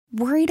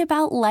Worried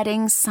about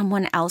letting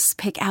someone else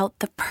pick out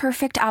the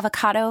perfect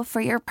avocado for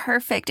your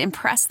perfect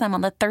impress them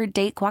on the third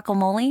date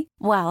guacamole?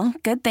 Well,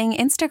 good thing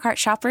Instacart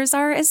shoppers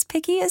are as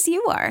picky as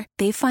you are.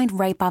 They find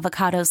ripe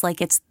avocados like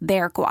it's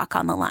their guac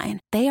on the line.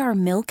 They are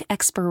milk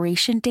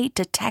expiration date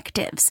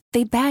detectives.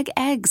 They bag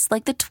eggs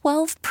like the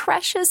 12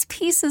 precious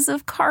pieces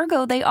of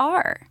cargo they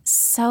are.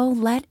 So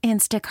let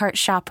Instacart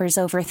shoppers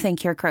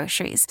overthink your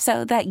groceries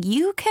so that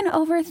you can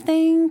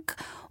overthink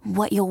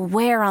what you'll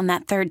wear on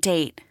that third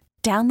date.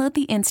 Download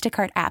the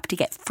Instacart app to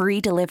get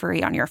free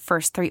delivery on your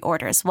first 3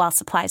 orders while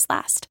supplies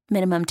last.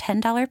 Minimum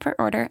 $10 per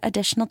order.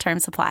 Additional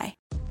terms apply.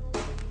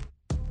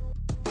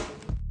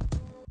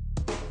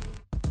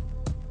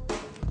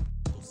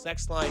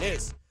 Sex line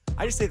is.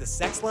 I just say the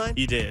sex line?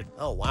 You did.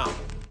 Oh, wow.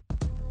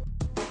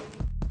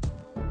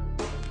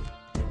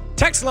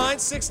 Text line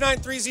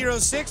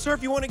 69306, or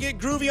if you want to get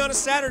groovy on a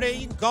Saturday,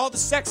 you can call the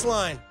sex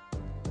line.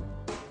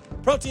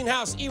 Protein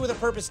House, E with a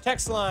Purpose,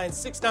 text line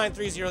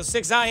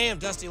 69306. I am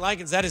Dusty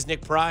Likens. That is Nick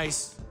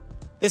Price.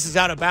 This is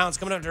Out of Bounds.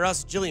 Coming up to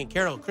us, Jillian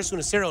Carroll, Chris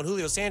Unacero, and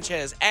Julio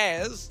Sanchez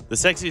as the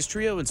sexiest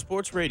trio in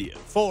sports radio.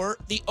 For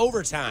the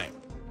overtime.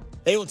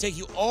 They will take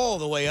you all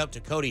the way up to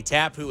Cody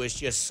Tapp, who is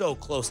just so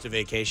close to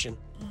vacation.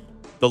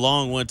 The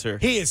long winter.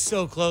 He is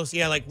so close.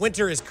 Yeah, like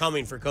winter is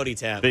coming for Cody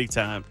Tapp. Big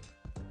time.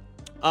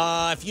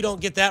 If you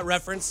don't get that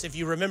reference, if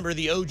you remember,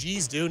 the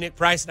OGs do. Nick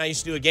Price and I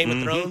used to do a Game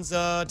of Thrones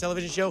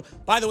television show.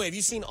 By the way, have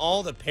you seen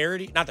all the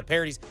not the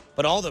parodies,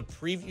 but all the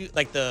preview,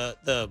 like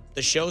the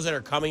shows that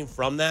are coming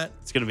from that?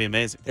 It's going to be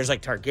amazing. There's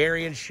like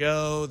Targaryen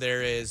show.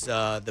 There is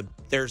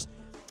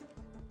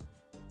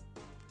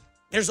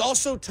there's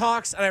also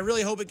talks, and I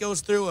really hope it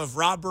goes through, of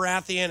Rob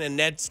Baratheon and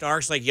Ned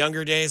Stark's like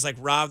younger days, like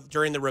Rob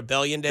during the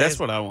rebellion days. That's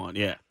what I want.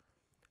 Yeah.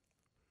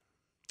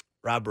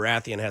 Rob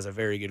Baratheon has a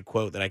very good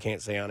quote that I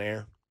can't say on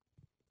air.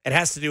 It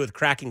has to do with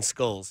cracking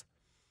skulls.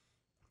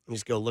 You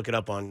just go look it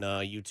up on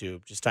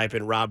YouTube. Just type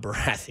in Rob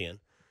Baratheon.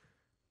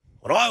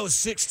 When I was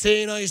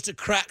 16, I used to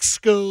crack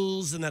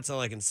skulls, and that's all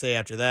I can say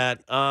after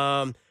that.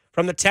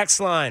 From the text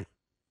line.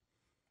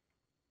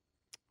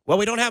 Well,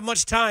 we don't have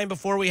much time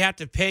before we have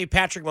to pay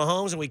Patrick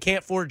Mahomes, and we can't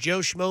afford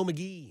Joe Schmo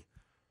McGee.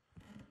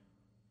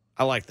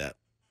 I like that.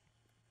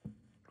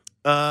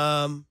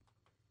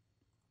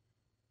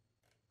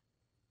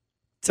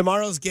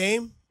 Tomorrow's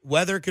game.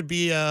 Weather could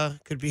be an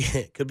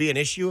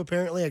issue,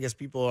 apparently. I guess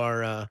people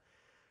are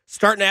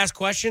starting to ask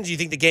questions. You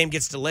think the game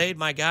gets delayed?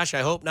 My gosh,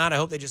 I hope not. I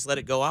hope they just let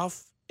it go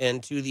off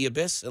into the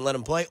abyss and let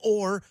them play.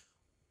 Or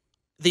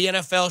the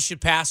NFL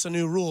should pass a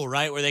new rule,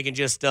 right, where they can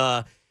just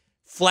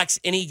flex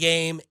any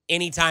game,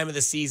 any time of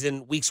the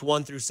season, weeks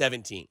 1 through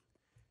 17.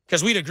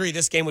 Because we'd agree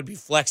this game would be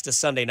flexed to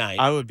Sunday night.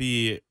 I would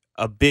be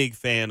a big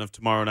fan of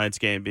tomorrow's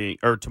game being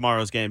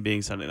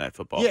Sunday Night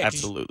Football. Yeah,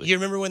 absolutely. You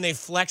remember when they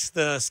flexed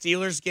the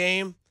Steelers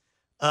game?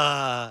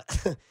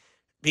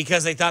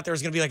 Because they thought there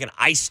was going to be like an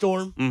ice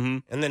storm,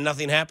 and then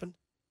nothing happened.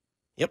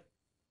 Yep,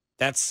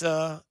 that's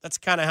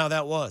kind of how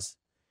that was.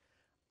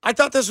 I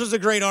thought this was a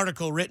great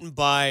article written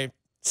by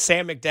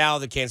Sam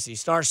McDowell, the Kansas City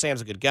Star. Sam's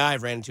a good guy.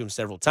 I've ran into him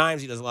several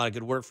times. He does a lot of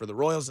good work for the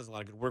Royals. Does a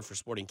lot of good work for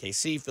Sporting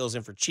KC. Fills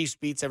in for Chiefs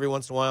beats every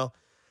once in a while.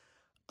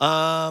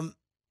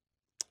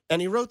 And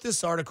he wrote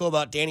this article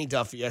about Danny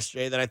Duffy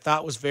yesterday that I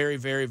thought was very,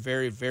 very,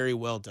 very, very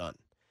well done.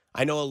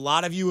 I know a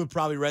lot of you have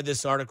probably read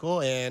this article,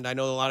 and I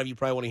know a lot of you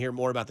probably want to hear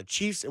more about the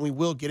Chiefs, and we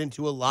will get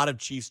into a lot of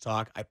Chiefs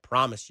talk, I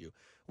promise you.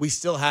 We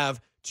still have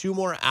 2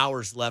 more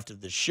hours left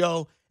of the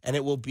show, and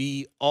it will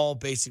be all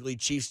basically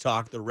Chiefs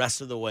talk the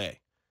rest of the way.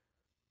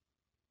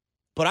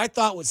 But I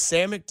thought what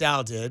Sam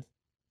McDowell did,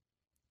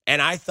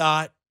 and I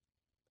thought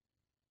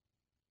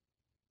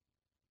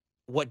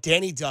what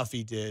Danny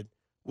Duffy did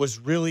was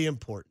really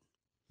important.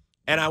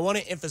 And I want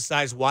to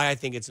emphasize why I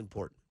think it's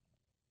important.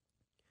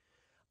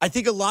 I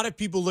think a lot of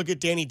people look at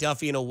Danny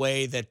Duffy in a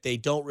way that they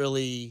don't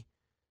really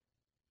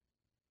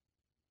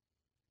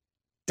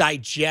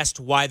digest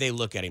why they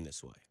look at him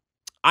this way.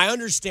 I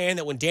understand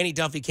that when Danny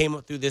Duffy came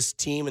up through this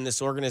team and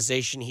this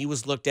organization, he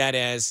was looked at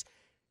as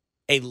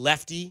a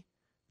lefty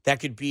that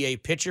could be a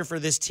pitcher for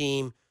this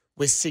team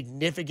with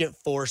significant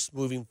force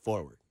moving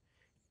forward.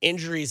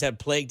 Injuries have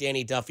plagued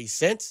Danny Duffy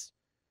since.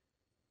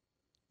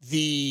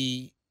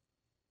 The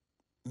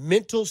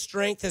mental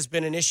strength has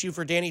been an issue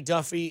for Danny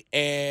Duffy.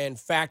 And in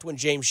fact, when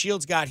James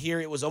Shields got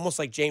here, it was almost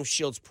like James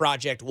Shields'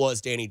 project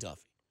was Danny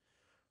Duffy.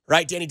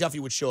 Right? Danny Duffy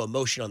would show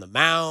emotion on the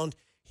mound.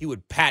 He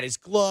would pat his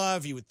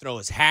glove. He would throw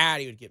his hat.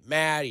 He would get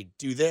mad. He'd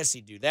do this.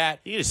 He'd do that.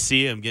 You just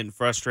see him getting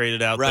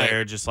frustrated out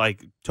there, just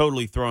like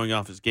totally throwing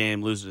off his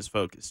game, losing his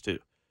focus too.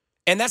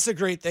 And that's the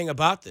great thing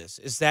about this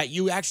is that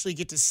you actually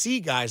get to see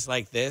guys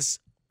like this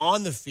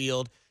on the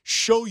field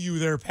show you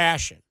their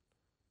passion,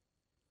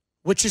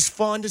 which is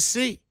fun to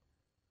see.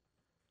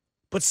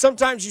 But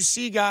sometimes you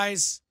see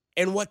guys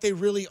and what they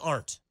really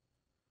aren't.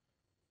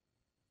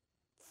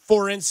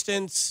 For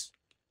instance,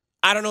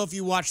 I don't know if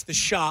you watch The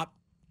Shop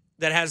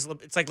that has,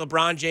 it's like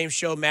LeBron James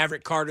show,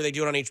 Maverick Carter. They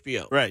do it on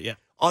HBO. Right, yeah.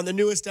 On the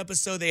newest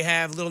episode, they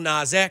have Lil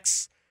Nas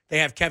X. They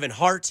have Kevin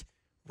Hart,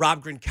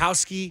 Rob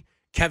Gronkowski,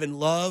 Kevin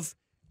Love.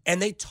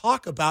 And they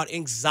talk about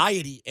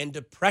anxiety and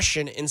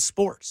depression in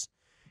sports.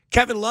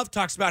 Kevin Love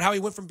talks about how he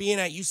went from being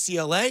at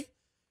UCLA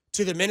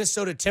to the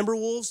Minnesota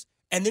Timberwolves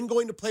and then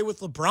going to play with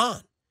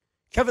LeBron.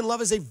 Kevin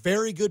Love is a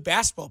very good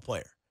basketball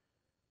player.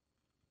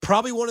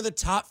 Probably one of the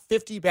top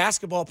 50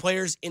 basketball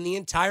players in the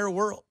entire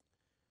world.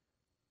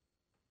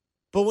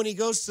 But when he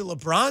goes to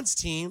LeBron's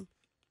team,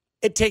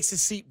 it takes a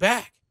seat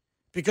back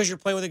because you're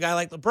playing with a guy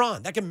like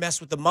LeBron. That can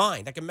mess with the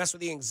mind. That can mess with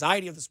the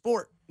anxiety of the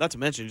sport. Not to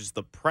mention just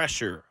the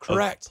pressure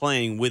Correct. of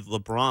playing with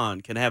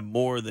LeBron can have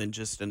more than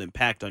just an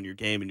impact on your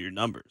game and your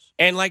numbers.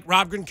 And like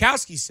Rob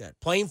Gronkowski said,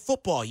 playing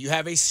football, you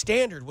have a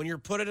standard. When you're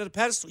put at a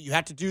pedestal, you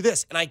have to do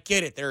this. And I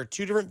get it. There are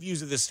two different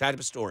views of this type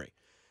of story.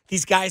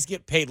 These guys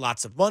get paid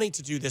lots of money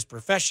to do this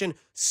profession.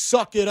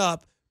 Suck it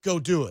up. Go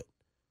do it.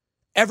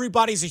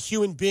 Everybody's a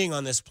human being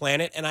on this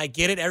planet, and I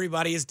get it.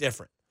 Everybody is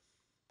different.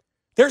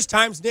 There's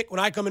times, Nick, when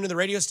I come into the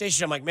radio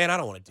station, I'm like, man, I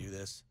don't want to do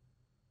this.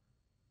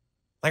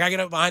 Like, I get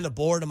up behind the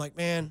board. I'm like,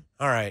 man,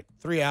 all right,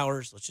 3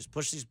 hours. Let's just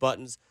push these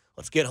buttons.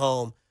 Let's get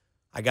home.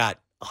 I got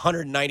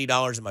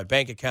 $190 in my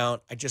bank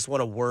account. I just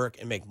want to work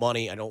and make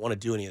money. I don't want to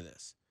do any of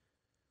this.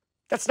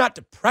 That's not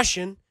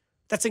depression.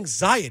 That's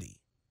anxiety.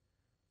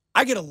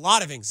 I get a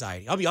lot of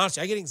anxiety. I'll be honest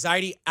with you, I get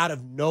anxiety out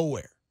of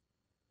nowhere.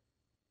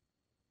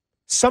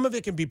 Some of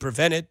it can be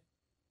prevented,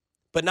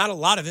 but not a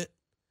lot of it.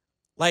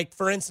 Like,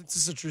 for instance,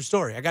 this is a true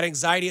story. I got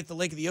anxiety at the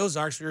Lake of the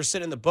Ozarks. We were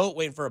sitting in the boat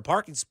waiting for a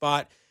parking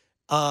spot,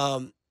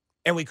 and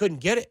we couldn't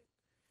get it.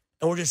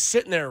 And we're just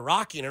sitting there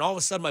rocking, and all of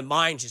a sudden my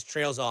mind just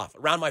trails off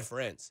around my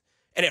friends.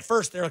 And at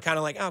first, they were kind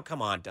of like, oh,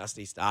 come on,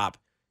 Dusty, stop.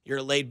 You're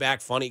a laid-back,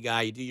 funny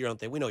guy. You do your own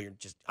thing. We know you're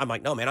just – I'm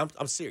like, no, man,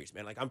 I'm serious,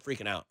 man. Like, I'm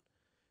freaking out.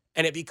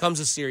 And it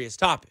becomes a serious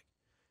topic.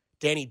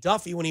 Danny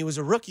Duffy, when he was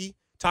a rookie,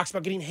 talks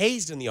about getting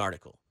hazed in the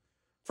article.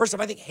 First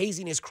off, I think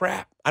hazing is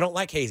crap. I don't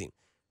like hazing.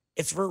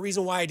 It's for a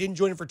reason why I didn't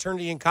join a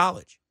fraternity in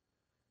college.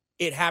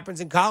 It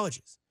happens in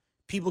colleges.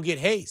 People get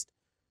hazed.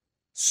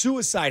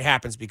 Suicide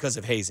happens because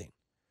of hazing.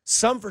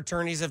 Some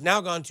fraternities have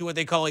now gone to what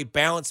they call a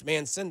balanced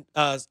man system,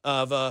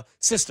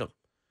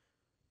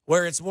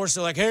 where it's more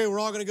so like, hey, we're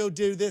all going to go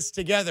do this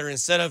together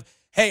instead of,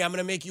 hey, I'm going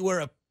to make you wear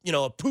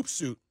a poop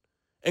suit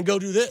and go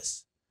do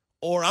this.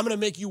 Or I'm going to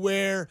make you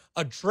wear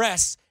a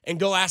dress and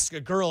go ask a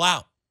girl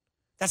out.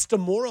 That's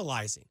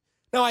demoralizing.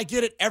 Now, I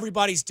get it.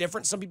 Everybody's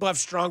different. Some people have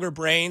stronger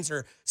brains,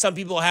 or some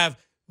people have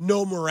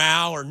no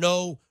morale or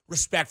no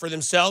respect for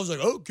themselves. Like,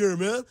 okay,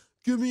 man,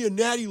 give me a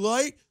natty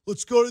light.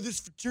 Let's go to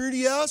this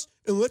fraternity house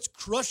and let's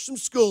crush some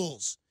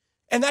skulls.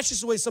 And that's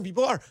just the way some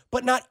people are.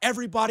 But not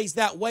everybody's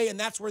that way, and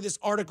that's where this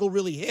article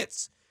really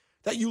hits.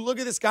 That you look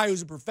at this guy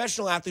who's a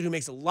professional athlete who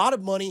makes a lot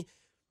of money,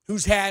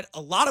 who's had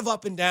a lot of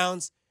up and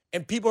downs,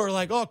 and people are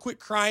like, oh, quit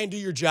crying, do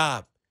your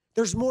job.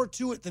 There's more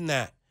to it than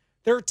that.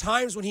 There are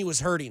times when he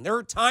was hurting. There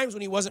are times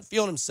when he wasn't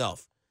feeling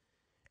himself.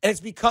 And it's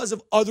because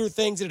of other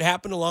things that had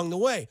happened along the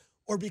way,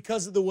 or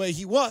because of the way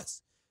he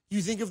was.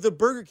 You think of the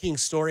Burger King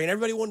story, and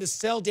everybody wanted to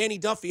sell Danny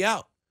Duffy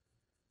out.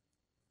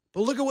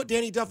 But look at what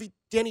Danny Duffy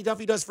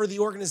does for the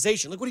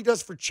organization. Look what he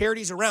does for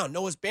charities around,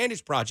 Noah's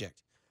Bandage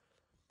Project.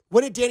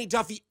 When had Danny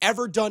Duffy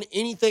ever done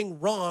anything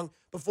wrong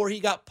before he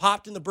got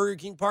popped in the Burger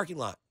King parking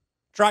lot?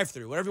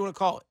 Drive-through, whatever you want to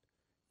call it.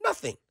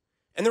 Nothing.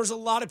 And there was a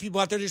lot of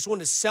people out there that just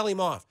wanted to sell him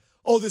off.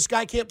 Oh, this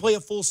guy can't play a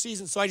full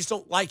season, so I just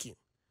don't like him.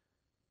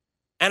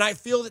 And I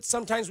feel that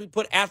sometimes we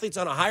put athletes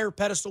on a higher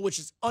pedestal, which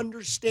is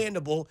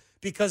understandable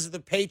because of the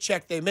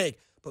paycheck they make.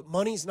 But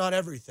money's not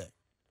everything.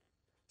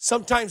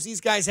 Sometimes these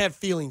guys have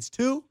feelings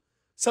too.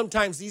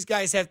 Sometimes these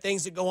guys have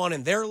things that go on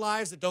in their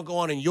lives that don't go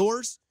on in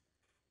yours.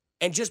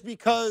 And just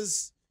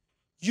because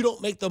you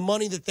don't make the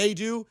money that they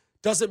do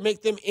doesn't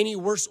make them any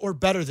worse or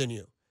better than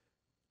you.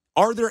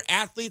 Are there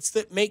athletes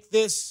that make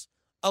this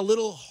a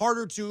little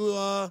harder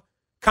to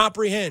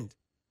comprehend?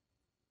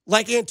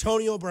 Like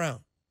Antonio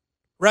Brown,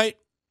 right?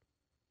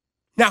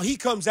 Now he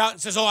comes out and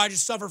says, oh, I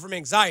just suffer from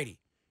anxiety.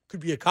 Could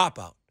be a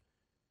cop-out.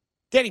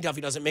 Danny Duffy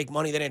doesn't make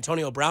money that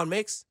Antonio Brown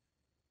makes.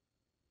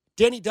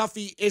 Danny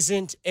Duffy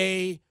isn't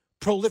a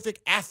prolific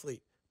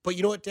athlete. But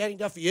you know what Danny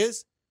Duffy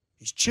is?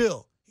 He's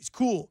chill. He's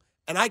cool.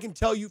 And I can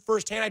tell you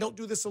firsthand, I don't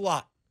do this a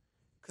lot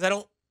because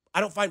I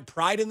don't find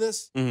pride in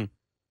this. Mm-hmm.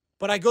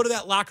 But I go to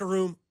that locker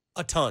room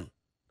a ton.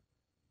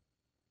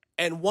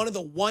 And one of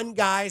the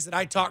guys that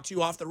I talk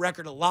to off the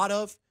record a lot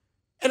of,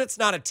 and it's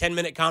not a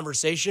 10-minute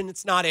conversation.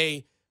 It's not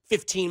a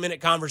 15-minute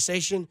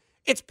conversation.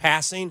 It's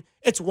passing.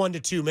 It's 1 to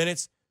 2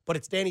 minutes, but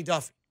it's Danny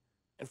Duffy.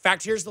 In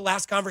fact, here's the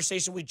last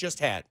conversation we just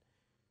had.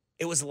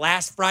 It was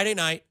last Friday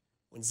night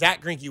when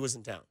Zach Greinke was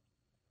in town.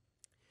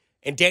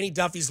 And Danny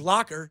Duffy's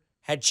locker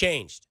had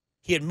changed.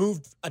 He had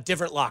moved a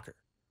different locker.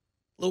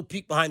 A little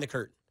peek behind the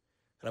curtain.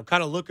 And I'm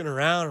kind of looking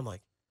around. I'm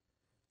like,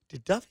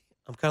 did Duffy?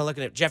 I'm kind of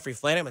looking at Jeffrey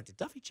Flanagan. I'm like, did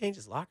Duffy change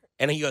his locker?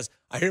 And he goes,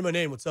 I hear my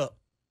name. What's up?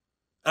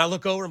 And I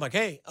look over. I'm like,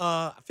 hey,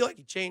 I feel like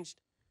he changed.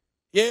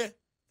 Yeah,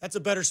 that's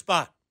a better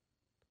spot.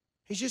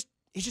 He's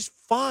just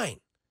fine.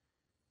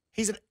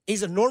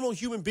 He's a normal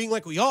human being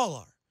like we all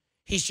are.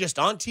 He's just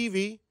on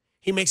TV.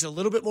 He makes a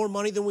little bit more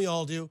money than we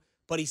all do,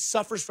 but he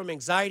suffers from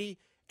anxiety,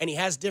 and he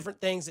has different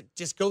things that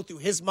just go through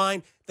his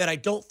mind that I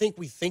don't think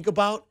we think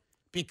about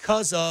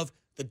because of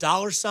the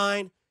dollar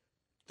sign,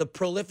 the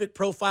prolific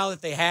profile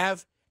that they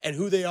have, and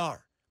who they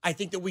are. I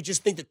think that we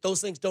just think that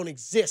those things don't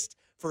exist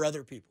for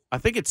other people. I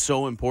think it's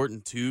so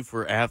important, too,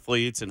 for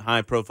athletes and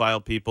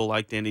high-profile people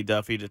like Danny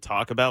Duffy to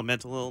talk about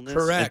mental illness.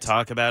 Correct. To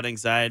talk about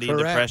anxiety and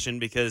depression,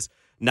 because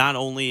not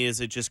only is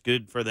it just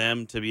good for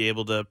them to be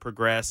able to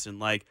progress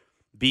and, like,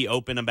 be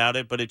open about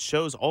it, but it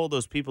shows all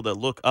those people that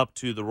look up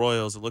to the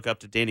Royals and look up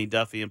to Danny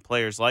Duffy and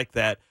players like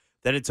that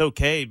it's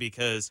okay,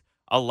 because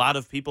a lot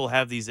of people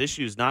have these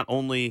issues. Not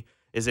only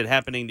is it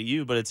happening to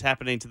you, but it's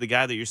happening to the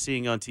guy that you're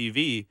seeing on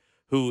TV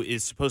who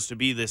is supposed to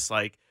be this,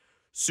 like,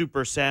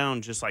 super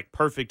sound, just like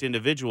perfect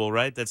individual,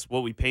 right? That's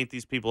what we paint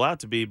these people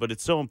out to be. But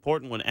it's so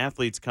important when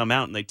athletes come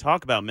out and they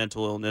talk about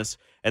mental illness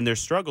and their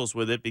struggles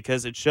with it,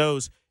 because it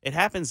shows it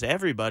happens to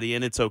everybody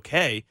and it's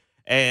okay.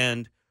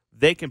 And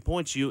they can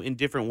point you in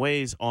different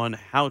ways on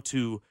how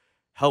to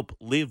help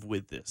live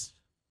with this,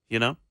 you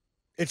know?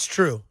 It's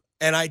true.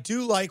 And I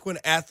do like when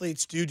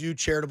athletes do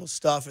charitable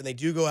stuff and they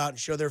do go out and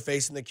show their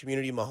face in the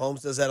community.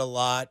 Mahomes does that a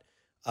lot.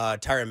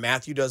 Tyrann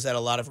Mathieu does that a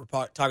lot if we're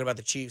talking about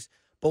the Chiefs.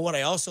 But what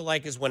I also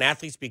like is when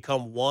athletes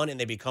become one and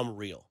they become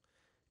real,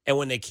 and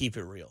when they keep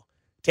it real.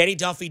 Danny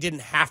Duffy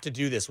didn't have to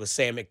do this with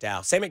Sam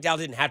McDowell. Sam McDowell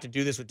didn't have to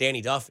do this with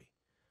Danny Duffy.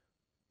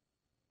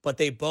 But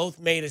they both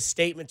made a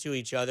statement to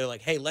each other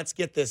like, hey, let's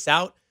get this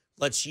out.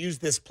 Let's use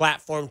this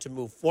platform to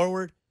move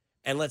forward,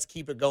 and let's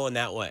keep it going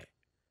that way.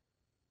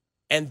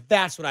 And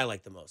that's what I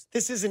like the most.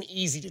 This isn't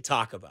easy to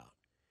talk about.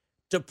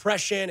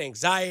 Depression,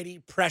 anxiety,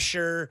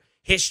 pressure,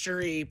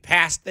 history,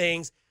 past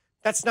things.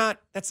 That's not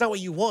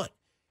what you want.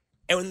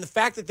 And when the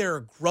fact that there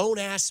are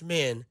grown-ass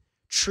men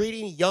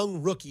treating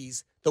young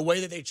rookies the way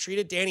that they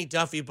treated Danny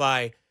Duffy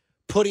by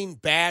putting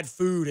bad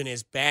food in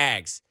his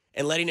bags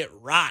and letting it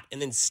rot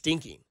and then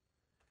stinking.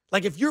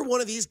 Like, if you're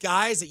one of these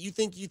guys that you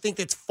think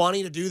that's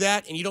funny to do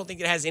that and you don't think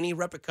it has any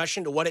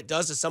repercussion to what it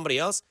does to somebody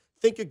else,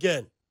 think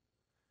again.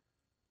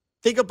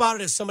 Think about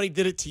it if somebody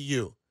did it to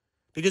you.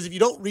 Because if you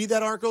don't read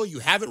that article, you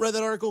haven't read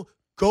that article,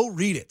 go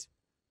read it.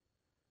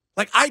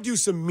 Like, I do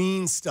some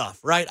mean stuff,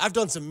 right? I've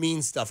done some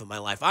mean stuff in my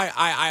life.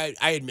 I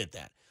admit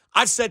that.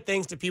 I've said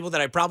things to people that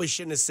I probably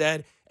shouldn't have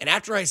said, and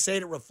after I say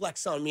it, it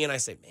reflects on me, and I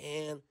say,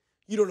 man,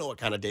 you don't know what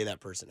kind of day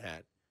that person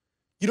had.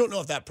 You don't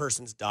know if that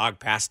person's dog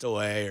passed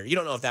away, or you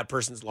don't know if that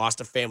person's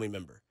lost a family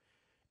member.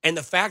 And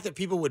the fact that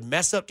people would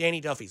mess up Danny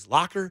Duffy's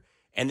locker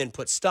and then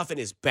put stuff in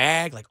his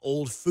bag, like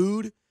old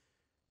food,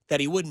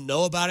 that he wouldn't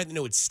know about it and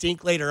it would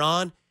stink later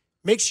on,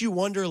 makes you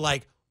wonder,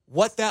 like,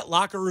 what that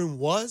locker room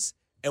was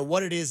and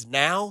what it is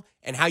now,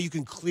 and how you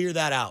can clear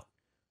that out.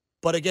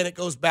 But again, it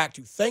goes back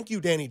to thank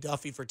you, Danny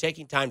Duffy, for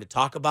taking time to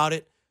talk about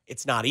it.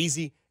 It's not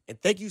easy. And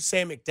thank you,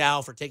 Sam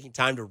McDowell, for taking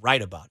time to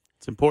write about it.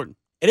 It's important.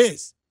 It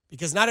is,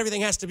 because not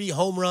everything has to be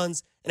home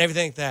runs and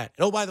everything like that.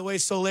 And oh, by the way,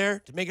 Soler,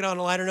 to make it on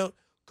a lighter note,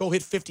 go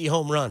hit 50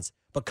 home runs.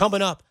 But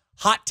coming up,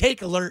 hot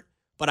take alert,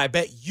 but I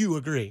bet you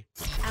agree.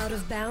 Out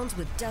of Bounds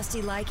with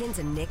Dusty Likens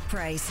and Nick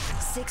Price,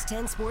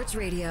 610 Sports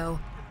Radio.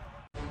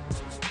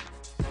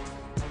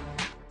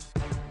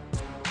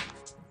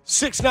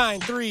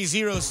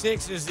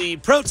 69306 is the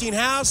Protein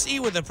House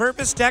Eat with a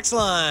Purpose text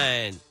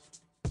line.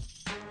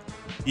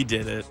 He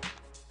did it.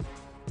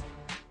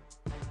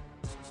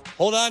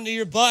 Hold on to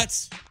your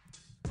butts.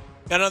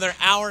 Got another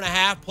hour and a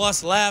half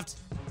plus left.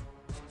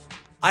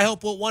 I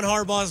hope what one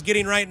Harbaugh is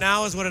getting right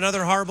now is what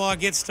another Harbaugh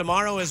gets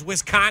tomorrow, as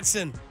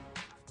Wisconsin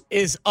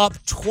is up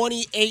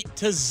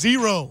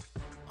 28-0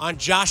 on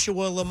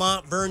Joshua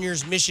Lamont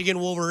Vernier's Michigan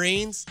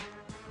Wolverines.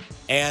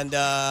 And,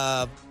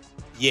 yeah,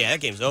 that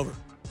game's over.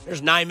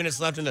 There's 9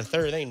 minutes left in the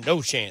third. There ain't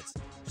no chance.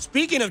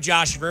 Speaking of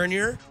Josh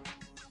Vernier,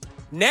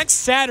 next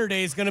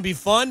Saturday is going to be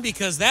fun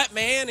because that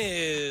man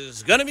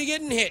is going to be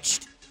getting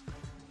hitched.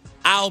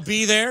 I'll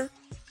be there.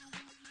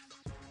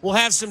 We'll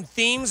have some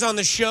themes on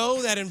the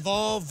show that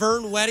involve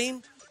Vern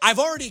Wedding. I've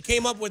already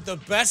came up with the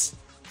best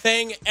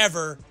thing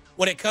ever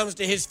when it comes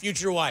to his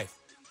future wife.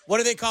 What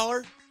do they call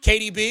her?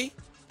 KDB?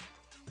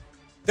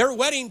 Their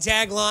wedding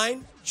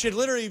tagline should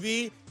literally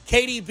be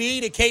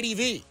KDB to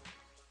KDV.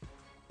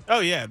 Oh,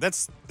 yeah,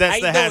 that's the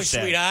hashtag. Going,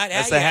 sweetheart?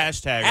 That's the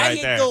hashtag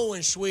right there. How you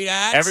going,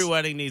 sweetheart? Every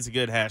wedding needs a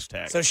good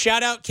hashtag. So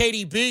shout out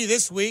KDB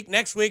this week.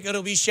 Next week,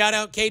 it'll be shout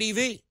out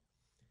KDV.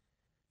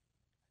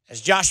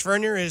 As Josh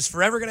Vernier is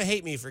forever going to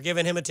hate me for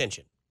giving him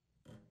attention.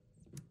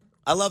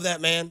 I love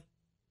that man.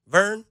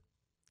 Vern,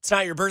 it's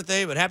not your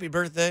birthday, but happy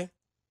birthday.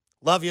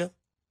 Love you.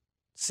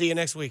 See you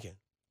next weekend.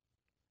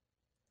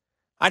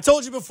 I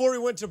told you before we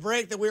went to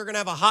break that we were going to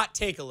have a hot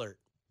take alert.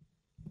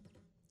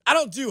 I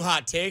don't do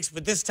hot takes,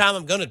 but this time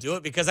I'm going to do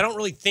it because I don't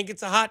really think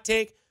it's a hot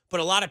take, but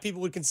a lot of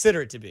people would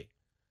consider it to be.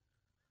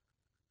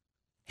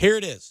 Here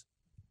it is.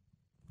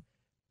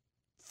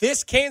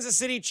 This Kansas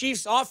City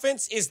Chiefs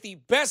offense is the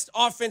best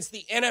offense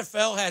the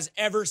NFL has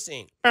ever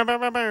seen.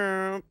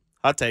 Hot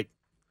take.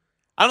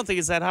 I don't think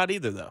it's that hot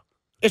either, though.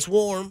 It's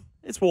warm.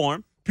 It's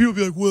warm. People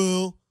be like,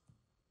 well,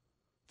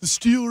 the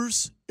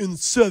Steelers in the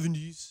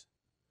 70s,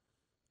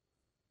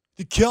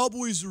 the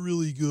Cowboys are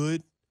really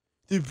good.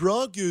 The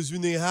Broncos, when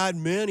they had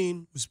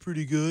Manning, was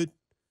pretty good.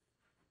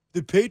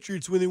 The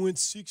Patriots, when they went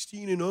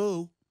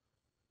 16-0.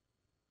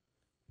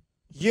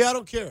 Yeah, I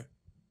don't care.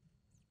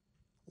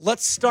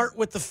 Let's start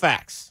with the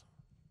facts.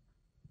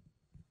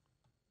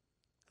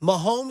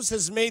 Mahomes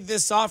has made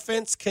this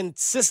offense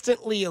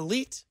consistently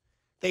elite.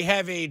 They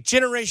have a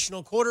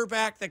generational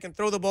quarterback that can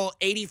throw the ball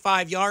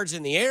 85 yards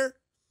in the air.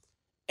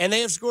 And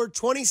they have scored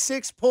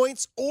 26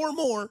 points or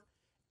more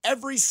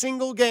every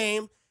single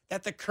game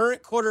that the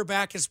current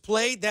quarterback has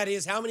played. That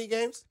is how many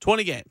games?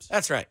 20 games.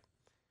 That's right.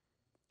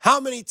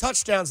 How many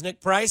touchdowns, Nick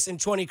Price, in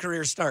 20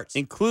 career starts?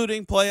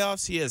 Including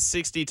playoffs, he has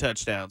 60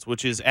 touchdowns,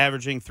 which is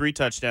averaging 3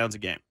 touchdowns a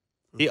game.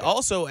 Okay. He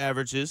also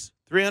averages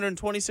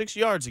 326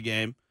 yards a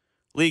game.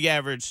 League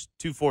average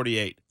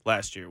 248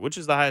 last year, which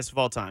is the highest of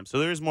all time. So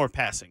there is more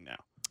passing now.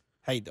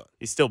 How you doing?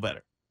 He's still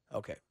better.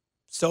 Okay.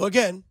 So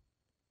again,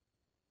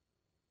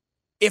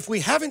 if we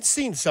haven't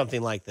seen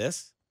something like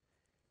this,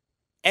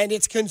 and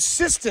it's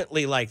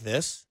consistently like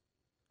this,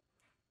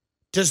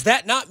 does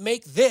that not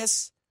make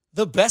this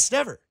the best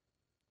ever?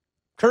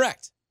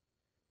 Correct.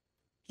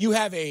 You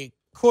have a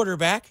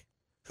quarterback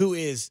who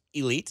is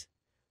elite.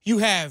 You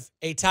have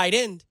a tight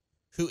end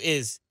who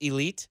is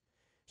elite.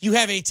 You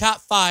have a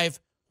top 5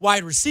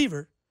 wide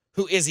receiver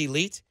who is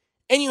elite.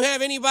 And you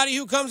have anybody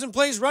who comes and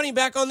plays running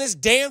back on this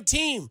damn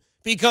team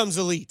becomes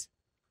elite.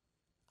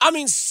 I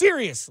mean,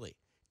 seriously.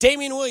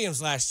 Damian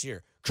Williams last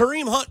year.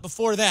 Kareem Hunt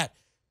before that.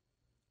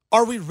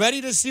 Are we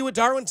ready to see what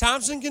Darwin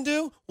Thompson can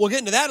do? We'll get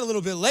into that a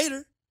little bit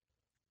later.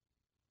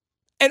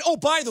 And, oh,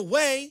 by the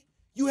way,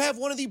 you have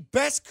one of the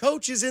best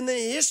coaches in the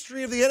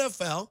history of the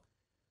NFL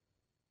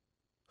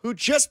who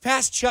just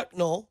passed Chuck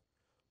Noll,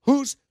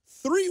 who's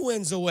 3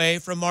 wins away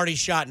from Marty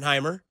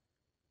Schottenheimer.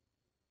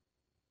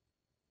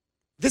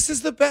 This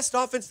is the best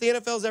offense the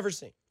NFL's ever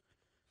seen.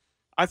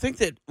 I think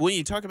that when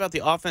you talk about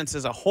the offense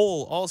as a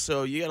whole,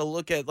 also, you got to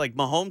look at, like,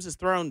 Mahomes has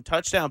thrown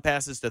touchdown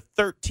passes to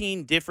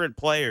 13 different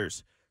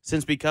players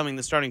since becoming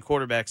the starting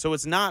quarterback. So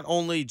it's not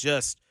only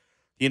just,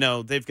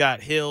 they've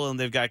got Hill and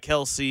they've got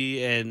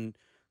Kelsey and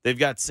they've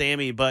got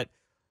Sammy, but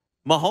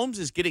Mahomes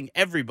is getting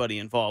everybody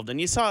involved. And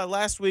you saw it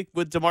last week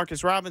with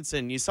Demarcus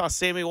Robinson. You saw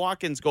Sammy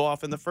Watkins go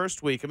off in the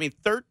first week. I mean,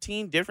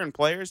 13 different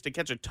players to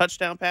catch a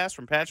touchdown pass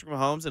from Patrick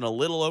Mahomes in a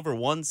little over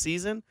one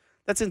season.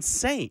 That's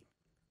insane.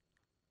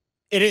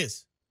 It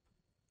is.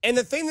 And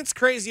the thing that's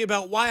crazy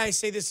about why I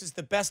say this is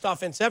the best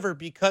offense ever,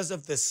 because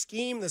of the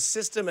scheme, the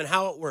system, and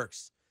how it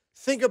works.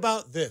 Think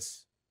about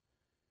this.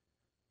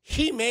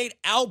 He made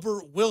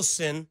Albert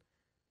Wilson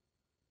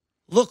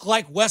look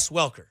like Wes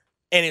Welker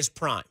in his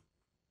prime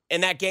in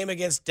that game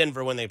against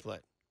Denver when they played.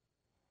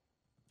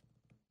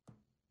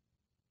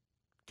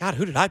 God,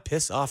 who did I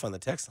piss off on the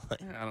text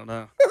line? I don't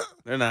know.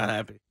 They're not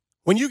happy.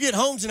 When you get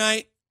home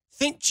tonight,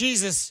 thank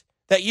Jesus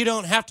that you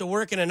don't have to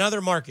work in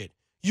another market.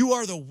 You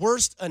are the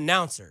worst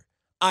announcer.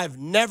 I've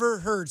never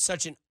heard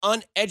such an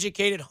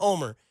uneducated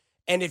homer.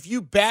 And if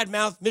you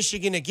badmouth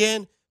Michigan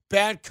again,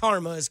 bad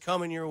karma is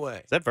coming your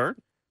way. Is that Vern?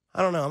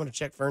 I don't know. I'm going to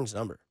check Vern's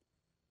number.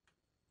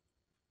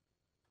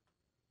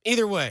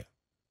 Either way,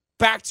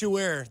 back to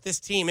where this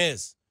team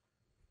is.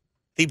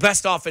 The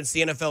best offense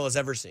the NFL has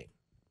ever seen.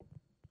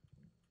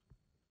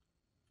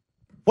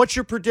 What's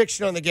your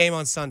prediction on the game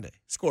on Sunday,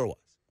 score-wise?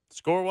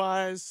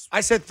 Score-wise?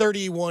 I said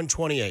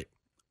 31-28.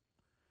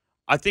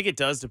 I think it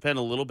does depend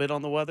a little bit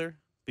on the weather,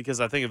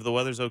 because I think if the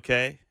weather's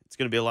okay, it's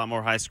going to be a lot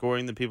more high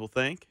scoring than people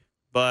think.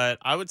 But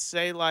I would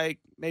say like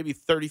maybe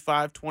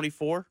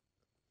 35-24,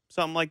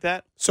 something like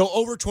that. So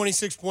over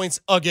 26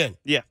 points again.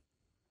 Yeah.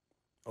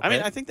 Okay. I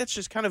mean, I think that's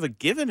just kind of a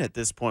given at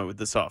this point with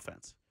this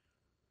offense.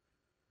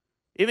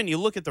 Even you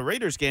look at the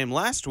Raiders game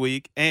last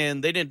week,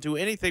 and they didn't do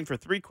anything for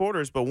 3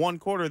 quarters, but 1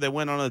 quarter they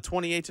went on a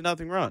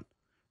 28-0 run.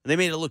 And they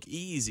made it look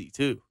easy,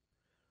 too.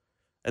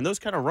 And those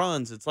kind of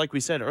runs, it's like we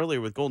said earlier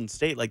with Golden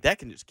State, like that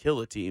can just kill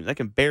a team. That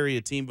can bury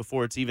a team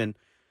before it's even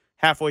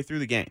halfway through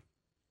the game.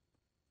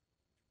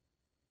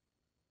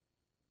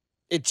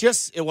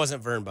 It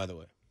wasn't Vern, by the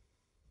way.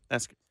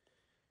 That's good.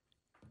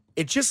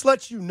 It just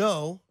lets you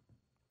know,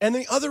 and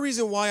the other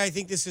reason why I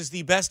think this is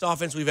the best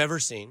offense we've ever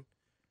seen,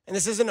 and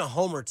this isn't a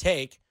homer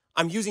take,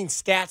 I'm using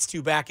stats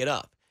to back it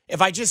up.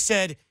 If I just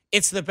said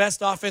it's the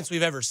best offense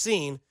we've ever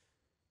seen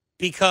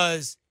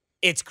because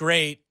it's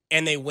great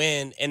and they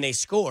win and they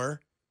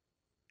score,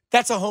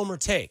 that's a homer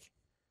take.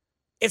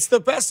 It's the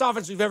best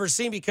offense we've ever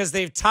seen because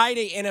they've tied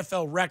a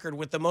NFL record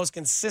with the most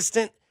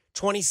consistent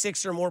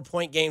 26 or more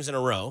point games in a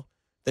row.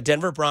 The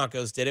Denver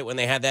Broncos did it when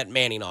they had that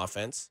Manning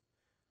offense.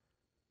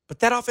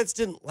 But that offense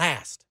didn't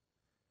last.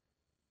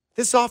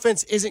 This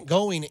offense isn't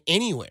going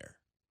anywhere.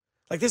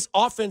 Like, this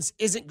offense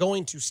isn't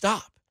going to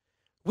stop.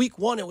 Week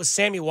 1, it was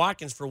Sammy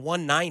Watkins for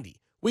 190.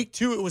 Week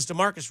 2, it was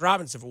Demarcus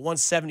Robinson for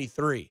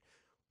 173.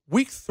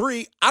 Week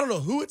 3, I don't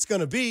know who it's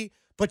going to be,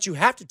 but you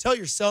have to tell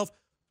yourself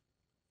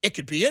it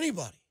could be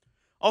anybody.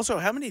 Also,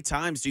 how many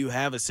times do you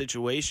have a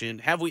situation,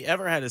 have we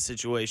ever had a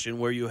situation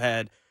where you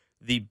had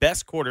the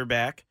best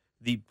quarterback,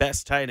 the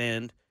best tight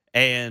end,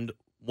 and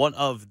one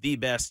of the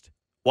best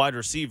wide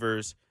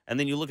receivers, and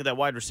then you look at that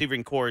wide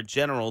receiving core in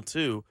general,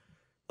 too,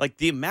 like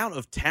the amount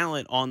of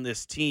talent on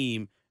this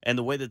team and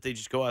the way that they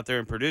just go out there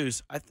and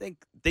produce, I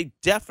think they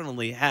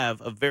definitely have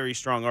a very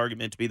strong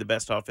argument to be the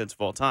best offense of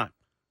all time.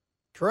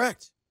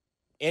 Correct.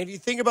 And if you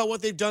think about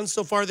what they've done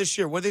so far this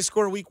year, what did they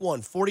score week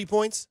 1? 40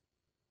 points?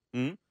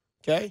 Mm-hmm.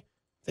 Okay.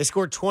 They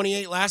scored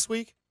 28 last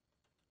week.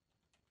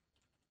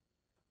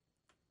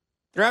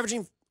 They're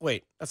averaging,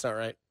 wait, that's not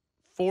right.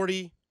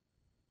 40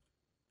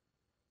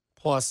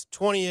 plus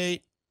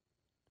 28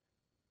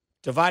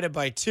 divided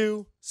by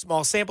 2,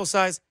 small sample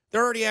size.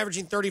 They're already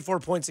averaging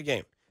 34 points a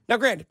game. Now,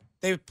 granted,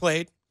 they've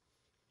played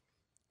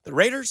the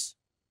Raiders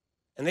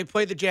and they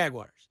played the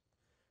Jaguars.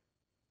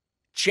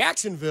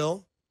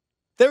 Jacksonville,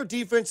 their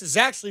defense is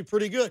actually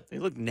pretty good. They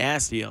look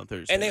nasty on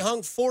Thursday. And they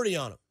hung 40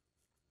 on them.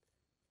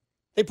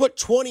 They put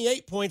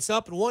 28 points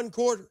up in one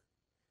quarter.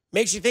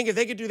 Makes you think if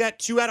they could do that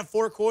 2 out of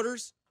 4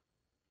 quarters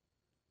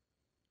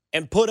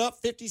and put up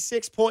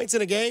 56 points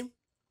in a game,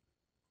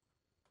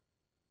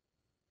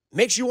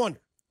 makes you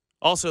wonder.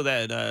 Also,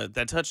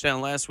 that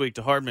touchdown last week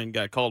to Hardman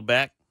got called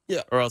back.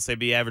 Yeah. Or else they'd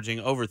be averaging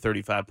over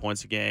 35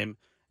 points a game.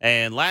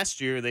 And last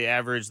year, they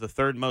averaged the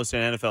 3rd most in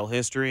NFL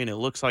history, and it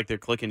looks like they're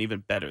clicking even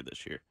better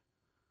this year.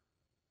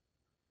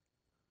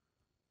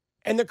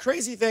 And the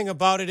crazy thing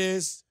about it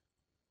is,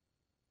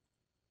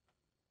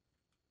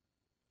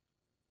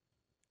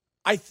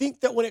 I think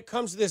that when it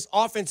comes to this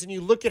offense and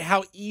you look at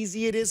how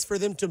easy it is for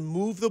them to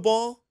move the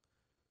ball,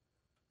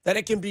 that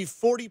it can be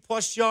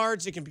 40-plus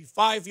yards, it can be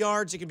 5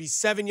 yards, it can be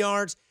 7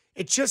 yards.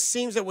 It just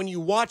seems that when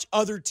you watch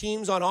other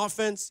teams on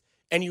offense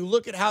and you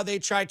look at how they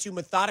try to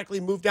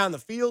methodically move down the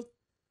field,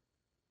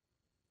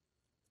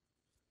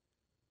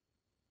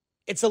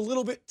 it's a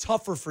little bit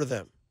tougher for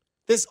them.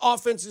 This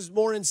offense is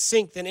more in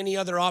sync than any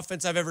other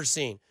offense I've ever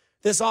seen.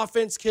 This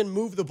offense can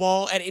move the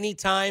ball at any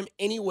time,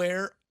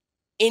 anywhere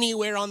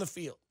on the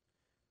field.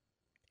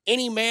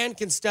 Any man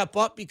can step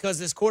up because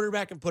this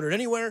quarterback can put it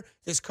anywhere.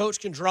 This coach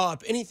can draw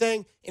up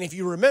anything. And if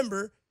you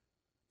remember,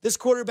 this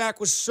quarterback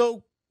was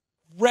so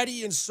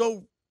ready and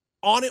so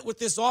on it with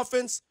this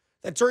offense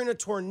that during a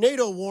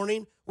tornado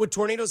warning, with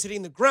tornadoes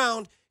hitting the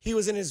ground, he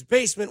was in his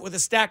basement with a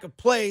stack of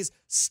plays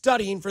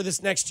studying for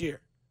this next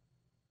year.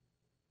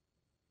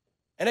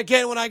 And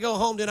again, when I go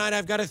home tonight,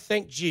 I've got to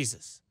thank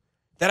Jesus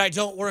that I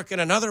don't work in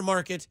another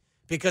market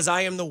because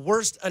I am the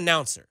worst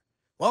announcer.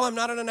 Well, I'm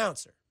not an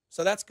announcer,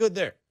 so that's good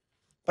there.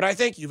 But I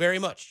thank you very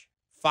much.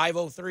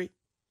 5:03.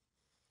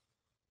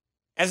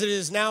 As it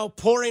is now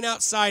pouring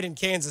outside in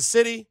Kansas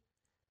City.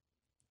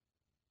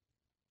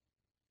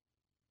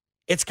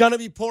 It's going to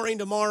be pouring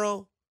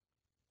tomorrow.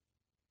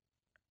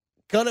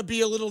 Going to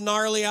be a little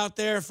gnarly out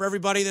there for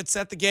everybody that's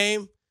at the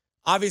game.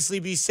 Obviously,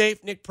 be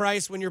safe, Nick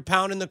Price, when you're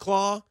pounding the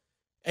claw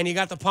and you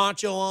got the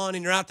poncho on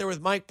and you're out there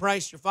with Mike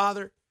Price, your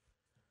father.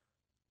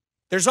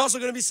 There's also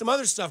going to be some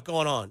other stuff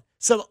going on.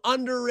 Some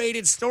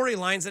underrated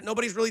storylines that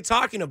nobody's really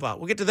talking about.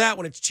 We'll get to that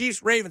when it's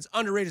Chiefs-Ravens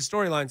underrated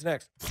storylines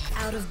next.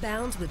 Out of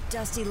Bounds with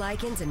Dusty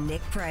Likens and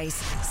Nick Price.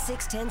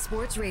 610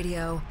 Sports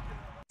Radio.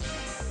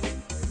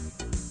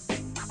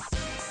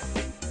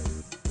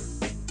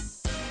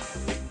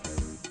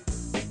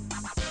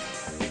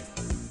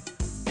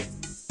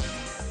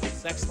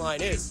 Sex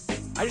line is.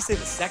 I just say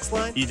the sex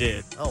line? You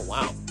did. Oh,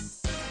 wow.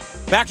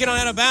 Back in on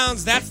Out of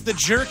Bounds, that's the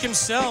jerk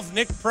himself,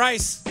 Nick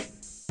Price.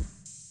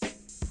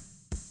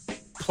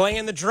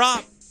 Playing the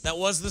drop that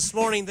was this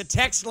morning. The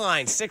text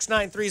line,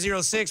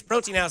 69306,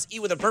 Protein House,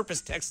 Eat with a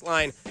Purpose text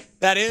line.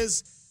 That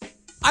is,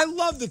 I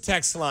love the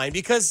text line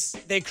because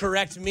they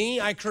correct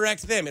me, I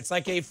correct them. It's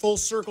like a full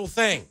circle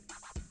thing.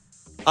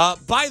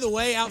 By the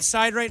way,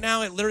 outside right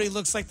now, it literally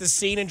looks like the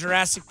scene in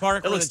Jurassic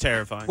Park. It looks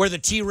terrifying. Where the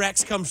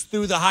T-Rex comes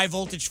through the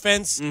high-voltage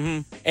fence,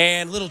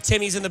 and little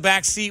Timmy's in the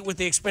back seat with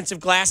the expensive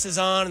glasses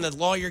on, and the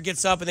lawyer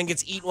gets up and then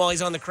gets eaten while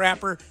he's on the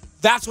crapper.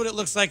 That's what it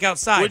looks like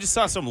outside. We just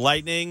saw some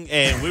lightning,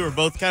 and we were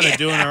both kind of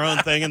doing our own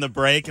thing in the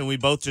break, and we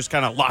both just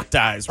kind of locked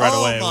eyes right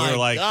away. We were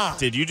like, God.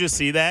 Did you just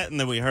see that? And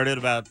then we heard it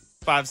about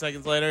 5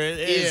 seconds later.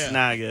 It's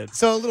not good.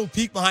 So a little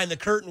peek behind the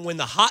curtain when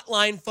the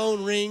hotline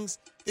phone rings.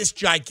 This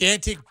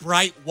gigantic,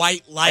 bright,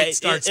 white light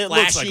starts flashing. It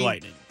looks like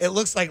lightning. It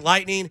looks like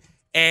lightning.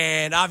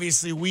 And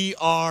obviously, we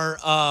are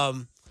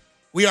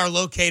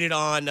located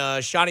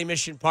on Shawnee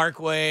Mission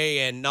Parkway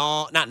and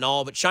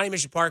Shawnee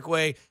Mission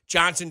Parkway,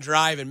 Johnson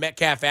Drive, and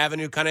Metcalf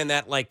Avenue, kind of in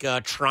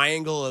that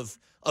triangle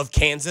of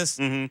Kansas.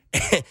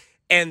 Mm-hmm.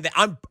 And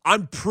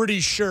I'm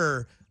pretty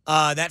sure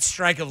that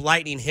strike of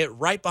lightning hit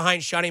right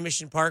behind Shawnee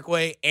Mission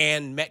Parkway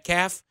and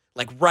Metcalf,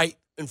 like right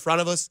in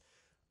front of us.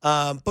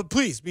 But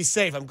please be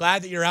safe. I'm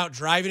glad that you're out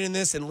driving in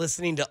this and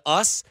listening to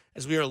us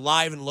as we are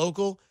live and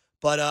local.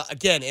 But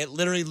again, it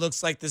literally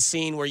looks like the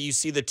scene where you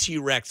see the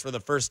T-Rex for the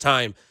first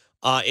time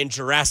in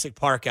Jurassic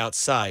Park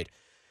outside.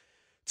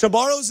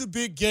 Tomorrow's a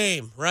big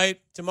game,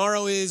 right?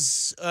 Tomorrow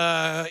is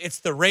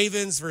it's the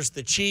Ravens versus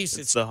the Chiefs.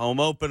 It's the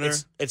home opener.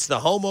 It's the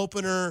home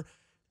opener.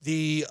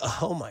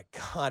 Oh my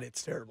God,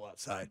 it's terrible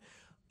outside.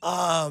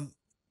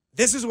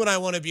 This is when I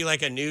want to be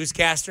like a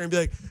newscaster and be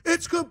like,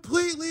 it's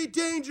completely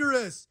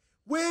dangerous.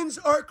 Winds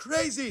are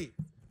crazy.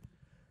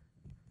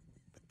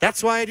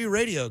 That's why I do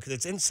radio, because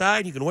it's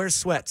inside. You can wear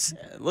sweats.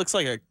 Yeah, it looks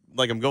like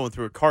like I'm going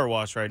through a car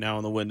wash right now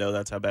on the window.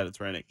 That's how bad it's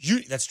raining.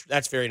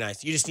 That's very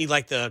nice. You just need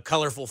like the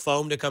colorful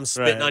foam to come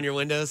spitting on your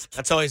windows.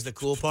 That's always the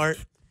cool part.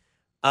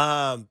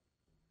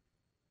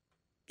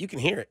 You can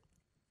hear it.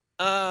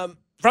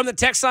 From the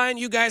text line,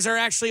 you guys are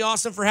actually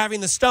awesome for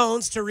having the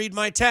stones to read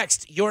my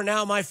text. You're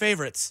now my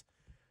favorites.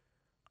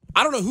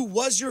 I don't know who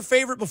was your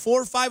favorite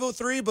before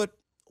 503, but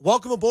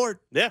welcome aboard.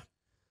 Yeah.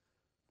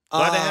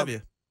 Glad to have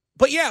you.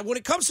 But yeah, when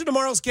it comes to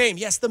tomorrow's game,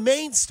 yes, the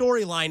main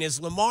storyline is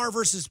Lamar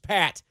versus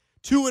Pat,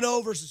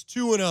 2-0 versus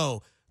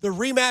 2-0, the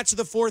rematch of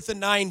the 4th and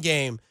 9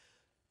 game.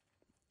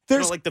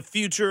 There's like the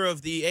future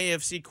of the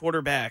AFC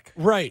quarterback.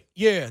 Right,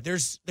 yeah,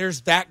 there's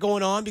that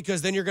going on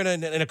because then you're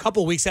going to, in a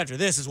couple weeks after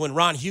this is when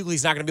Ron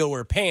Hughley's not going to be able to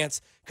wear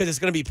pants because it's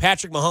going to be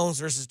Patrick Mahomes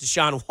versus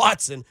Deshaun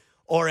Watson,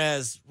 or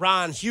as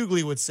Ron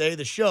Hughley would say,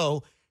 the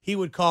show, he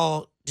would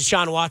call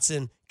Deshaun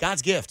Watson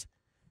God's gift,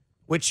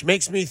 which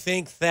makes me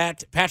think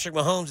that Patrick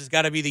Mahomes has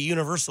got to be the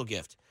universal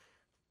gift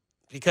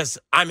because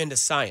I'm into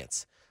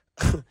science.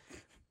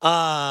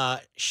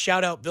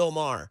 Shout out Bill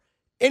Maher.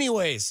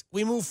 Anyways,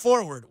 we move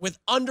forward with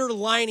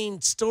underlining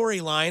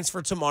storylines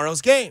for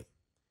tomorrow's game.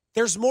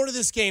 There's more to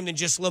this game than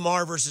just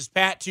Lamar versus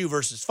Pat, 2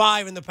 versus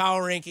 5 in the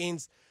power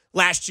rankings,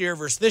 last year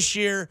versus this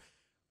year.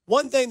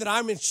 One thing that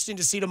I'm interested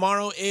to see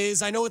tomorrow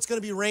is I know it's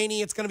going to be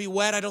rainy, it's going to be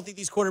wet. I don't think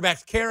these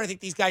quarterbacks care. I think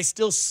these guys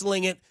still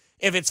sling it.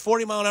 If it's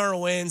 40-mile-an-hour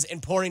winds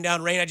and pouring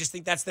down rain, I just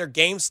think that's their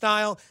game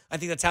style. I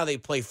think that's how they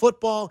play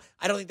football.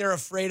 I don't think they're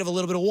afraid of a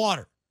little bit of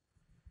water.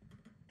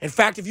 In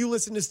fact, if you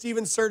listen to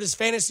Steven Serta's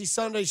Fantasy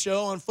Sunday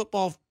show on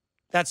football,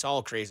 that's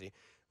all crazy.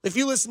 If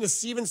you listen to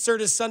Steven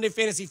Serta's Sunday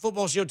Fantasy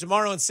Football show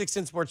tomorrow on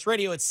 610 Sports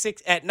Radio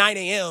at 9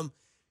 a.m.,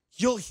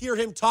 you'll hear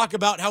him talk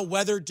about how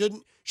weather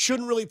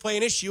shouldn't really play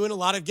an issue in a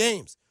lot of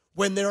games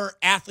when there are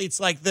athletes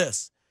like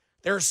this.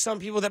 There are some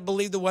people that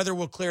believe the weather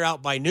will clear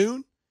out by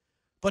noon,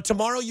 but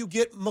tomorrow you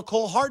get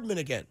McCole Hardman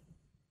again.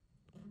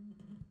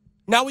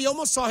 Now, we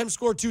almost saw him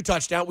score 2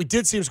 touchdowns. We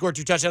did see him score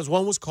 2 touchdowns.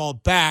 One was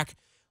called back.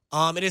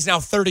 It is now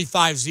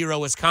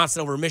 35-0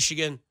 Wisconsin over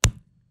Michigan.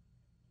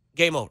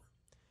 Game over.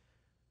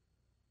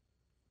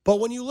 But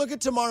when you look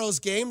at tomorrow's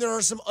game, there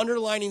are some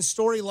underlining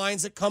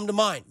storylines that come to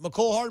mind.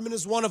 McCole Hardman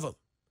is one of them.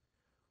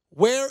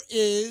 Where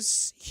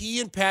is he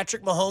and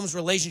Patrick Mahomes'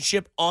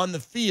 relationship on the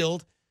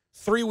field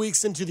 3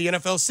 weeks into the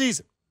NFL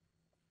season?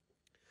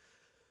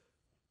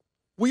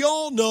 We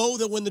all know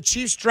that when the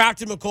Chiefs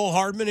drafted McCole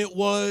Hardman, it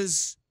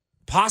was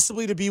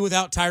possibly to be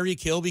without Tyreek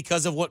Hill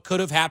because of what could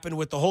have happened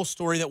with the whole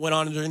story that went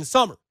on during the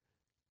summer.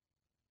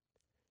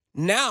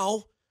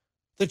 Now,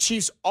 the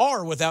Chiefs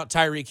are without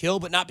Tyreek Hill,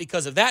 but not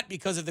because of that,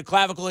 because of the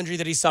clavicle injury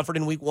that he suffered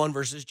in Week 1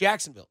 versus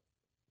Jacksonville.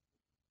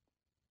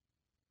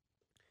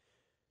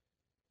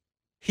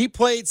 He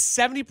played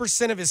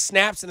 70% of his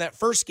snaps in that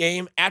first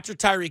game after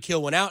Tyreek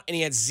Hill went out, and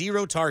he had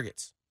 0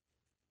 targets.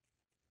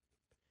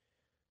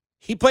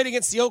 He played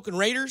against the Oakland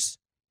Raiders.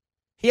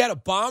 He had a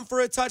bomb for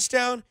a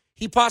touchdown.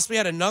 He possibly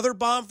had another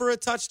bomb for a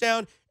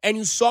touchdown, and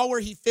you saw where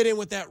he fit in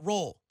with that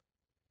role.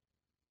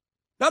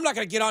 Now, I'm not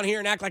going to get on here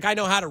and act like I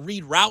know how to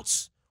read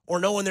routes or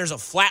know when there's a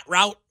flat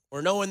route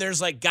or know when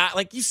there's like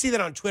you see that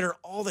on Twitter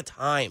all the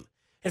time.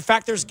 In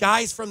fact, there's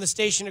guys from the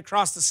station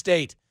across the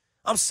state.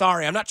 I'm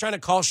sorry, I'm not trying to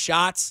call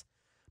shots,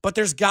 but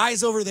there's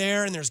guys over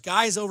there and there's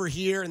guys over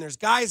here and there's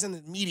guys in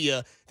the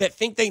media that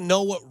think they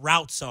know what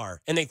routes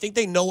are and they think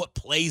they know what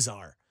plays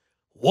are.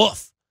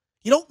 Woof.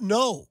 You don't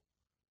know.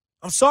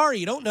 I'm sorry,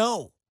 you don't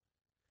know.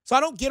 So I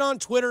don't get on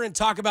Twitter and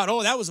talk about,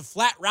 oh, that was a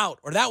flat route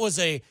or that was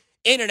a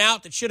in and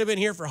out that should have been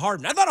here for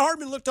Hardman. I thought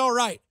Hardman looked all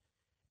right.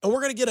 And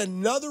we're going to get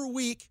another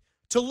week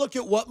to look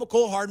at what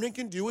McCole Hardman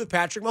can do with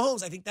Patrick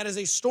Mahomes. I think that is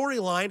a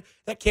storyline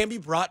that can be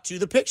brought to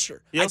the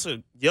picture. You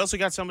also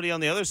got somebody on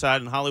the other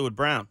side in Hollywood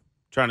Brown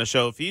trying to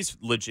show if he's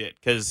legit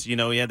because, he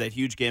had that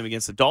huge game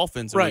against the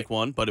Dolphins in Week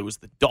 1, but it was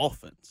the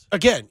Dolphins.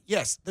 Again,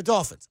 yes, the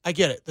Dolphins. I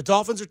get it. The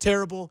Dolphins are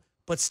terrible,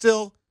 but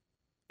still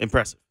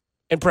impressive.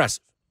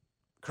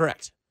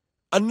 Correct.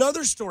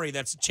 Another story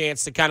that's a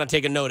chance to kind of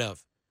take a note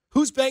of.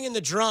 Who's banging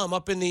the drum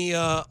up in the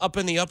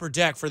upper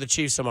deck for the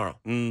Chiefs tomorrow?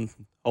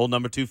 Old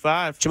number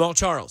 2-5. Jamal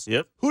Charles.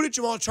 Yep. Who did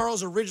Jamal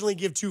Charles originally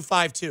give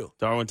 2-5 to?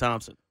 Darwin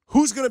Thompson.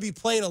 Who's going to be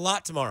playing a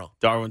lot tomorrow?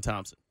 Darwin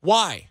Thompson.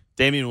 Why?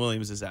 Damian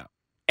Williams is out.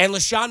 And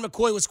LaShawn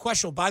McCoy was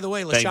questionable. By the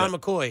way, LaShawn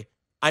McCoy,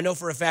 I know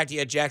for a fact he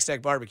had Jack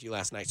Stack barbecue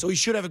last night, so he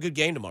should have a good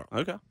game tomorrow.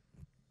 Okay.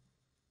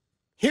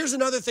 Here's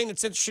another thing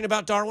that's interesting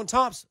about Darwin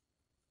Thompson.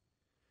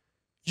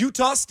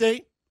 Utah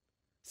State,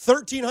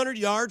 1,300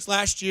 yards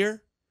last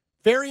year.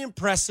 Very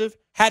impressive.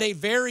 Had a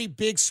very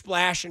big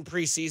splash in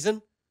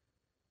preseason.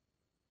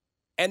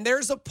 And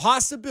there's a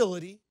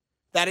possibility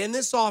that in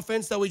this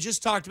offense that we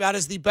just talked about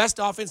is the best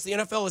offense the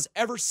NFL has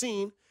ever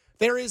seen,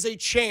 there is a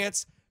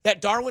chance that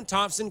Darwin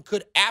Thompson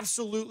could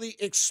absolutely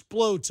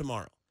explode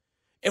tomorrow.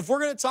 If we're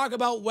going to talk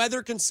about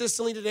weather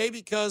consistently today,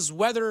 because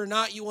whether or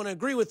not you want to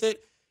agree with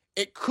it,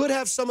 it could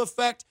have some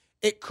effect.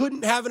 It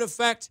couldn't have an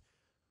effect.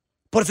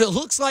 But if it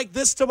looks like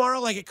this tomorrow,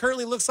 like it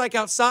currently looks like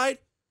outside,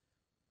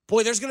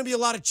 boy, there's going to be a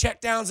lot of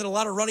checkdowns and a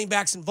lot of running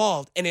backs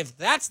involved. And if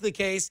that's the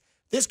case,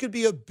 This could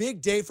be a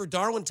big day for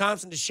Darwin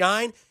Thompson to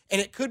shine,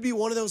 and it could be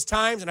one of those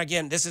times, and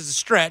again, this is a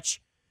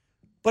stretch,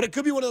 but it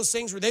could be one of those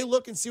things where they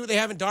look and see what they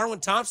have in Darwin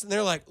Thompson, and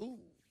they're like, ooh,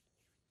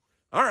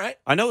 all right.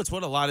 I know it's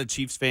what a lot of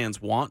Chiefs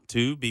fans want,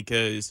 too,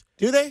 because...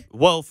 Do they?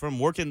 Well, from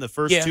working the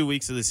first 2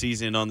 weeks of the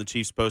season on the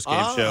Chiefs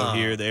postgame show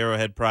here, the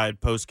Arrowhead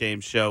Pride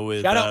postgame show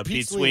with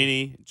Pete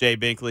Sweeney, Jay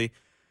Binkley,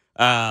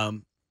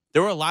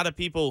 there were a lot of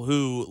people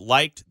who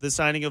liked the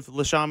signing of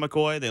LaShawn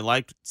McCoy. They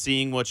liked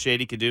seeing what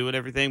Shady could do and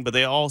everything, but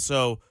they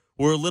also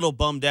were a little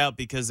bummed out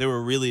because they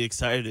were really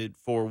excited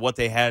for what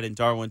they had in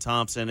Darwin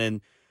Thompson,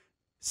 and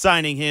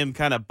signing him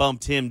kind of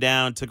bumped him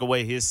down, took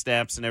away his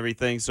snaps and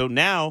everything. So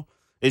now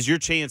is your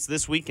chance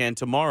this weekend,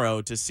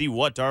 tomorrow, to see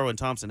what Darwin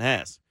Thompson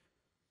has.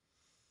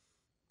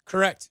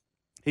 Correct.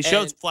 He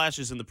showed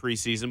flashes in the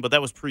preseason, but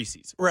that was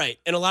preseason. Right.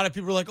 And a lot of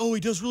people are like, oh, he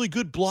does really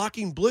good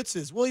blocking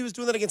blitzes. Well, he was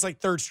doing that against like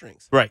third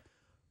strings. Right.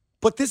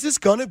 But this is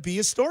going to be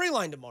a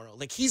storyline tomorrow.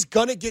 Like, he's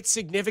going to get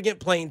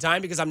significant playing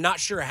time because I'm not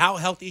sure how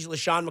healthy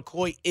LaShawn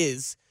McCoy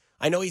is.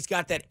 I know he's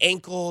got that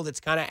ankle that's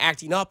kind of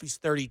acting up. He's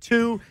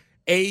 32.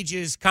 Age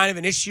is kind of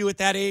an issue at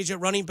that age at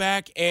running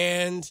back,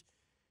 and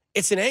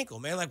it's an ankle,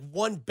 man. Like,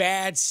 one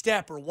bad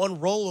step or one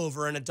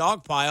rollover in a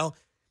dog pile,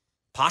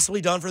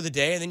 possibly done for the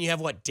day. And then you have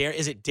what?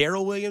 Is it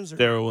Darrell Williams?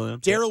 Darrell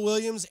Williams. Darrell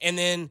Williams, and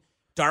then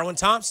Darwin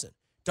Thompson.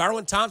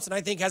 Darwin Thompson,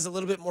 I think, has a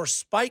little bit more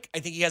spike. I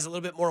think he has a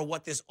little bit more of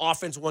what this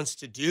offense wants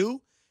to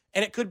do,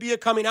 and it could be a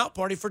coming out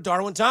party for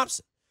Darwin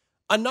Thompson.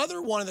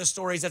 Another one of the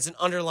stories that's an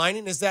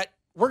underlining is that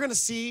we're going to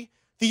see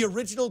the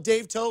original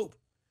Dave Tobe,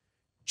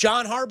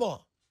 John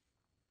Harbaugh,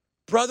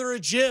 brother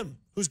of Jim,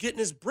 who's getting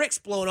his bricks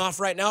blown off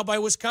right now by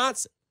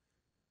Wisconsin.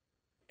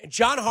 And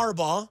John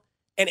Harbaugh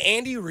and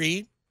Andy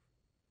Reid,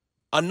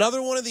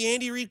 another one of the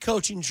Andy Reid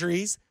coaching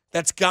trees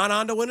that's gone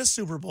on to win a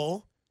Super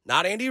Bowl,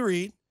 not Andy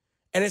Reid,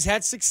 and has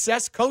had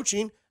success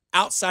coaching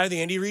outside of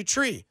the Andy Reid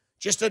tree.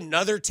 Just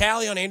another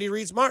tally on Andy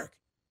Reid's mark.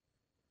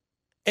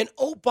 And,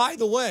 oh, by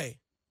the way,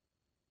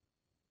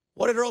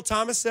 what did Earl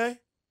Thomas say?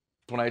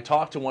 When I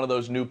talked to one of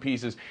those new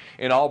pieces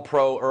in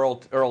All-Pro,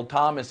 Earl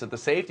Thomas at the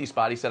safety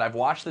spot, he said, I've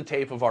watched the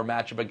tape of our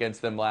matchup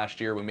against them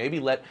last year. We maybe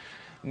let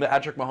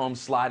Patrick Mahomes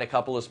slide a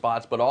couple of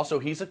spots, but also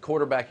he's a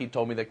quarterback, he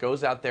told me, that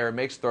goes out there and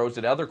makes throws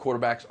that other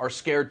quarterbacks are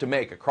scared to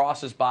make,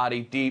 across his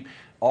body, deep,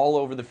 all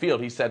over the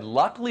field. He said,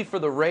 luckily for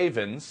the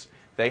Ravens,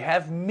 they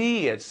have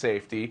me at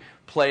safety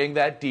playing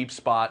that deep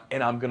spot,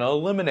 and I'm going to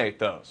eliminate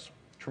those.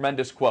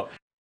 Tremendous quote.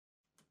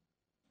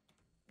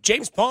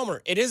 James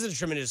Palmer, it is a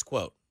tremendous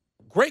quote.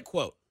 Great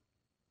quote.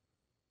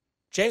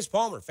 James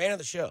Palmer, fan of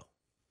the show.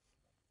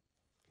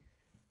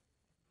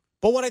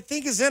 But what I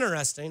think is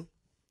interesting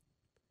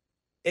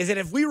is that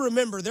if we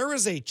remember, there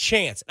was a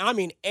chance, I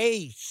mean,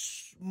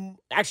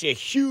 actually a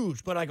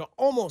huge, but like an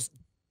almost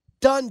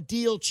done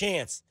deal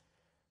chance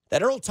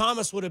that Earl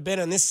Thomas would have been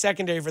in this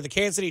secondary for the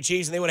Kansas City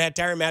Chiefs, and they would have had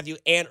Tyrann Mathieu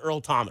and Earl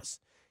Thomas.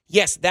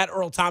 Yes, that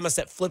Earl Thomas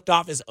that flipped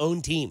off his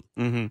own team.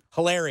 Mm-hmm.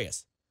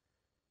 Hilarious.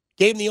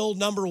 Gave him the old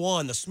number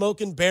one, the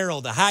smoking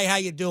barrel, the hi, how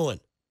you doing?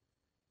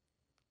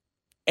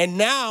 And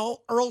now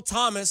Earl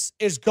Thomas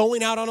is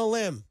going out on a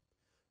limb,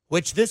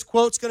 which this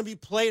quote's going to be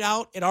played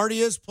out. It already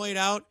is played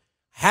out.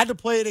 Had to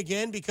play it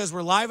again because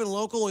we're live and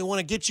local. And we want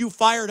to get you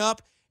fired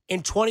up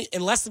in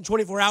less than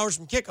 24 hours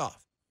from kickoff.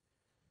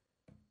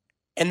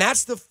 And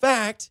that's the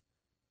fact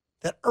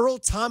that Earl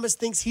Thomas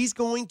thinks he's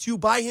going to,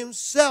 by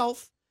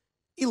himself,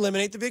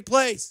 eliminate the big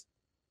plays.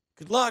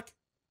 Good luck.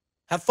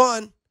 Have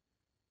fun.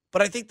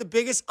 But I think the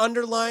biggest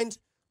underrated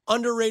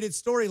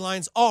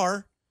storylines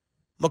are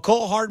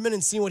Mecole Hardman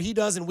and seeing what he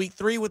does in week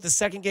 3 with the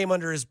second game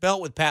under his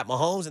belt with Pat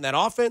Mahomes and that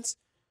offense.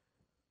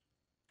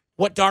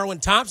 What Darwin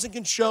Thompson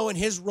can show in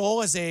his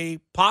role as a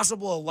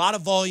lot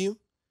of volume.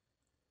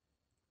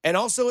 And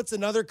also it's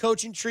another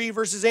coaching tree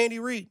versus Andy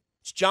Reid.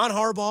 It's John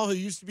Harbaugh, who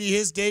used to be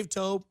his Dave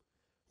Tobe,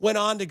 went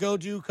on to go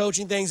do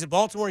coaching things at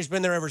Baltimore. He's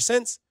been there ever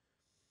since.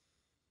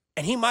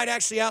 And he might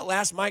actually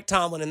outlast Mike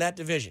Tomlin in that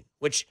division,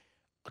 which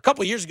a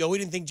couple of years ago, we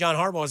didn't think John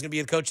Harbaugh was going to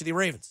be the coach of the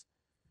Ravens.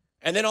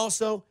 And then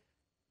also,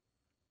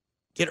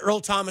 did Earl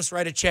Thomas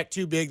write a check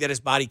too big that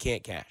his body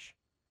can't cash?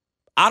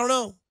 I don't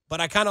know,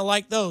 but I kind of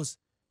like those.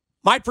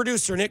 My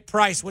producer, Nick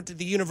Price, went to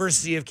the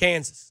University of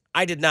Kansas.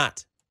 I did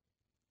not.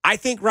 I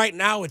think right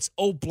now it's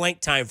blank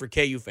time for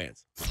KU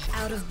fans.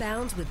 Out of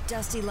Bounds with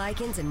Dusty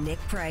Likens and Nick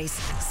Price.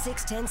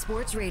 610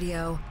 Sports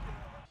Radio.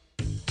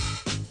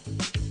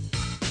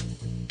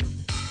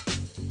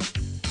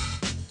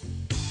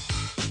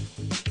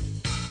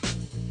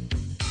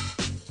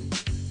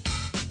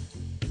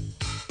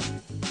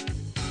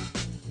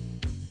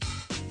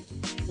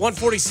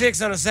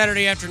 .146 on a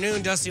Saturday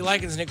afternoon. Dusty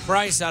Likens, Nick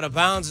Price. Out of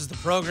Bounds is the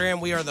program.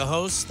 We are the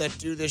hosts that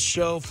do this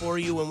show for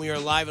you when we are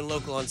live and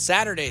local on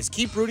Saturdays.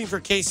 Keep rooting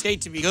for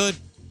K-State to be good,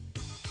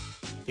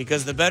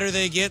 because the better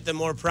they get, the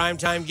more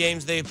primetime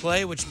games they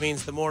play, which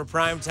means the more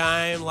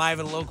primetime live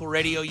and local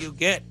radio you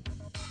get.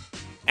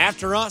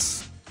 After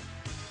us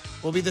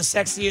will be the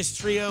sexiest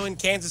trio in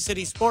Kansas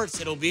City sports.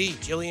 It'll be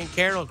Jillian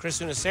Carroll, Chris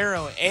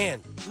Unicero,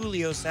 and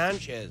Julio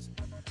Sanchez.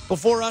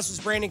 Before us was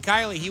Brandon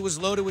Kiley. He was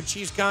loaded with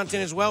Chiefs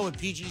content as well with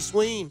PG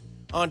Sween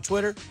on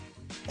Twitter.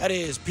 That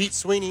is Pete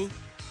Sweeney,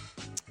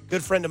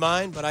 good friend of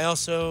mine, but I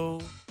also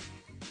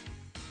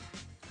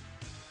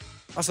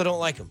don't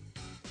like him.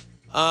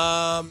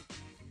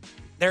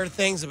 There are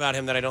things about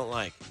him that I don't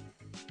like,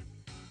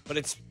 but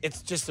it's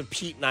just a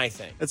Pete and I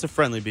thing. It's a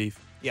friendly beef.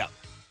 Yeah.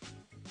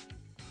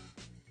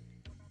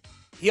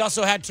 He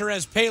also had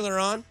Therese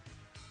Paylor on,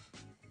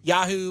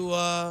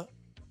 Yahoo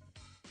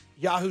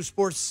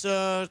Sports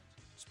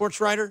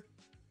writer.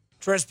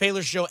 Therese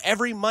Paylor's show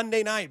every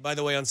Monday night, by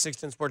the way, on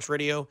 610 Sports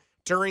Radio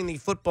during the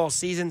football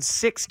season,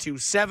 6 to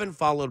 7,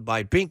 followed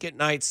by Bink at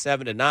night,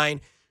 7 to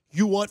 9.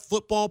 You want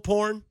football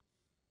porn?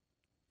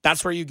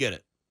 That's where you get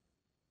it.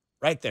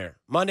 Right there.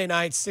 Monday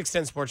night,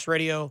 610 Sports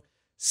Radio,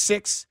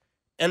 6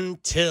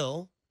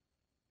 until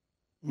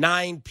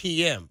 9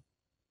 p.m.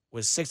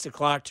 with 6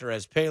 o'clock,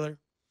 Therese Paylor.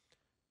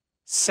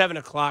 7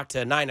 o'clock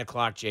to 9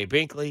 o'clock, Jay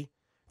Binkley.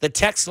 The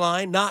text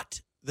line,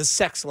 not the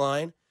sex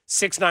line,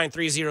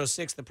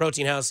 69306, the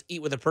Protein House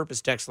Eat with a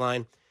Purpose text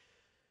line.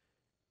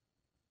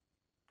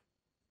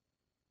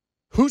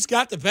 Who's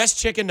got the best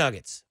chicken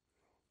nuggets?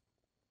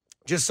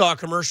 Just saw a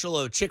commercial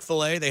of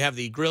Chick-fil-A. They have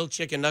the grilled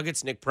chicken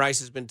nuggets. Nick Price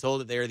has been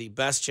told that they are the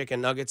best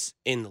chicken nuggets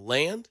in the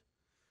land.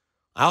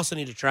 I also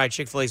need to try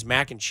Chick-fil-A's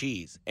mac and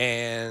cheese.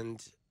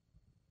 And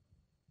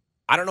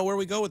I don't know where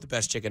we go with the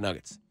best chicken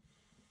nuggets.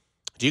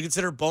 Do you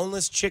consider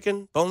boneless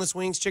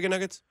wings chicken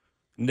nuggets?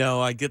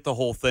 No, I get the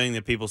whole thing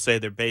that people say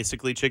they're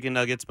basically chicken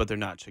nuggets, but they're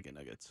not chicken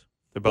nuggets.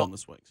 They're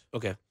boneless wings.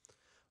 Okay.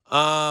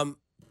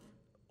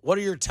 What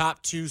are your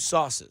top 2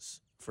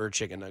 sauces for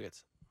chicken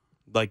nuggets?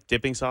 Like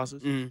dipping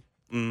sauces?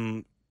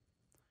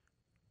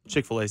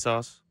 Chick-fil-A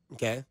sauce.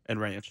 Okay.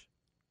 And ranch.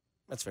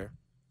 That's fair.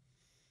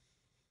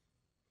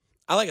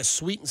 I like a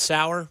sweet and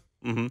sour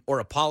or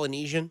a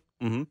Polynesian.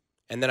 Mm-hmm.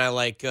 And then I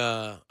like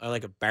a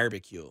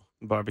barbecue.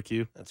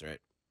 Barbecue. That's right.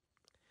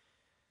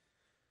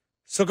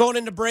 So going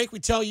into break, we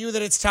tell you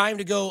that it's time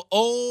to go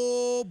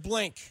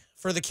blank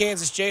for the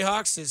Kansas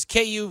Jayhawks as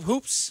KU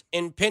hoops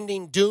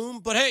impending doom.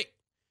 But hey,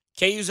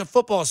 KU's a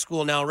football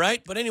school now,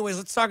 right? But anyways,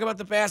 let's talk about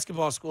the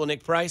basketball school,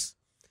 Nick Price.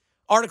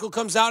 Article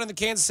comes out in the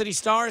Kansas City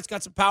Star. It's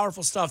got some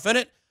powerful stuff in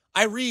it.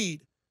 I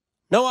read.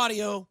 No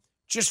audio,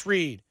 just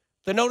read.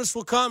 The notice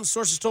will come,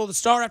 sources told the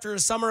Star, after a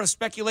summer of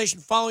speculation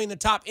following the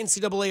top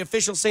NCAA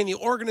officials saying the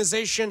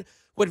organization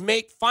would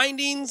make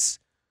findings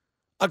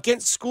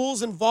against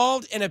schools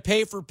involved in a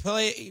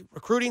pay-for-play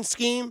recruiting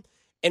scheme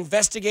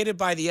investigated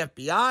by the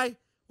FBI.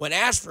 When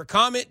asked for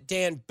comment,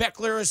 Dan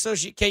Beckler,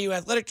 Associate KU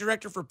Athletic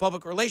Director for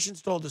Public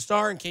Relations, told the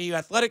Star and KU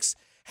Athletics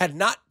had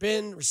not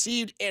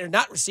received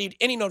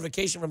any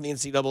notification from the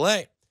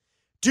NCAA.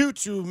 Due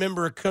to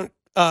member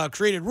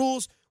created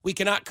rules, we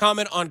cannot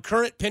comment on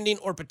current, pending,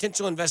 or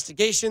potential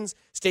investigations,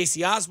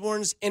 Stacey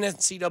Osborne's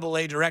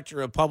NCAA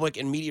Director of Public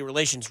and Media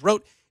Relations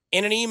wrote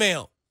in an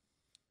email.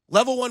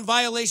 Level 1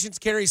 violations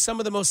carry some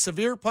of the most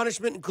severe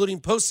punishment,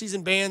 including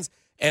postseason bans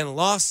and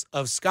loss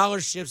of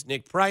scholarships.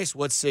 Nick Price,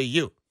 what say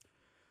you?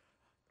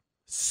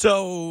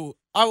 So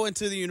I went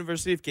to the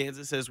University of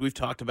Kansas, as we've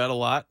talked about a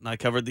lot, and I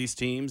covered these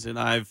teams, and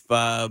I've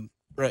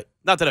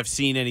not that I've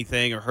seen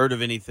anything or heard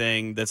of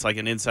anything that's like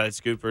an inside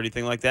scoop or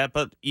anything like that,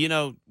 but,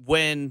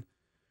 when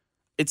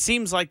it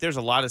seems like there's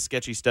a lot of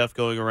sketchy stuff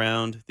going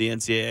around the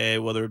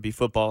NCAA, whether it be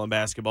football and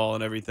basketball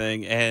and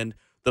everything, and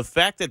the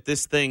fact that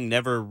this thing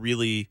never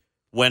really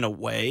went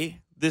away,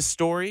 this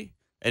story,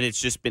 and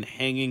it's just been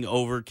hanging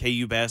over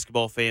KU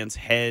basketball fans'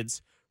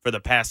 heads for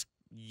the past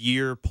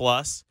year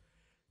plus,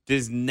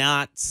 does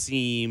not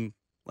seem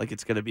like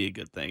it's going to be a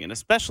good thing. And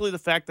especially the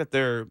fact that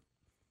they're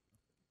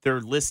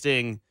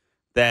listing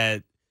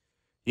that,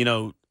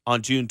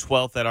 on June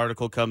 12th, that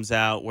article comes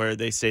out where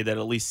they say that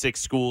at least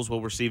 6 schools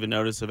will receive a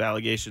notice of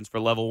allegations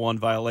for level 1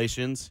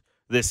 violations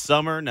this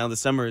summer. Now the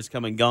summer is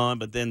come and gone,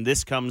 but then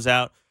this comes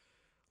out,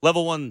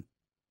 level 1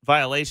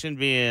 violation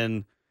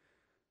being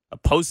a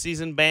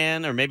postseason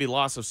ban or maybe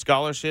loss of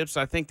scholarships.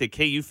 I think that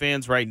KU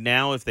fans right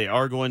now, if they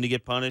are going to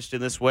get punished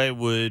in this way,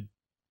 would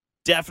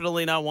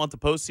definitely not want the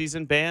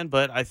postseason ban.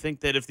 But I think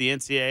that if the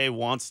NCAA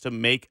wants to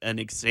make an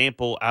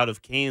example out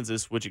of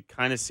Kansas, which it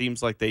kind of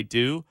seems like they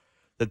do,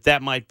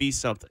 that might be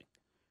something.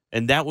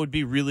 And that would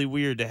be really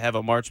weird to have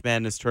a March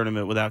Madness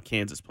tournament without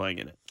Kansas playing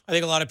in it. I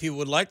think a lot of people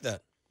would like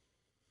that.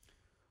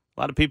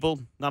 A lot of people,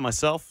 not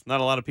myself,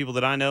 not a lot of people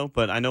that I know,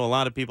 but I know a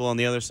lot of people on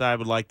the other side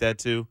would like that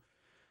too.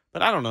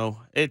 But I don't know.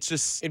 It's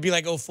just... It'd be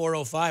like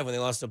 04-05 when they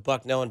lost to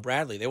Bucknell and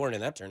Bradley. They weren't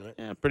in that tournament.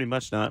 Yeah, pretty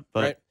much not.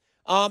 But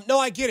right. No,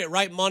 I get it,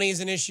 right? Money is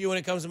an issue when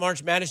it comes to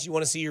March Madness. You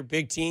want to see your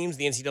big teams.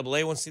 The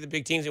NCAA wants to see the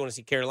big teams. They want to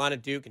see Carolina,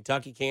 Duke,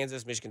 Kentucky,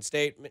 Kansas, Michigan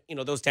State,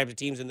 those types of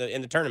teams in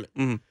the tournament.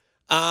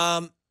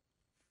 Mm-hmm.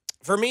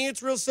 For me,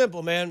 it's real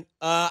simple, man.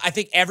 I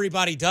think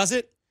everybody does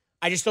it.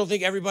 I just don't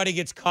think everybody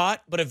gets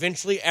caught, but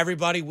eventually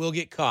everybody will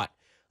get caught.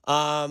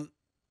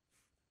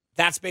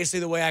 That's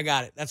basically the way I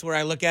got it. That's where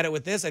I look at it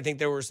with this. I think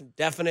there were some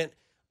definite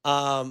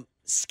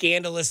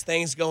scandalous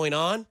things going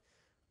on.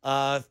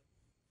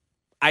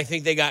 I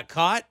think they got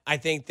caught. I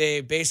think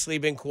they've basically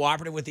been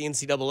cooperative with the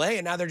NCAA,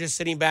 and now they're just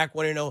sitting back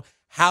wanting to know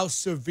how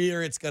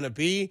severe it's going to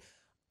be.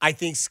 I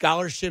think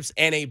scholarships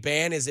and a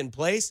ban is in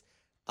place.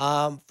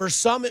 For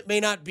some, it may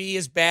not be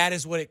as bad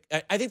as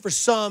I think for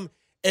some,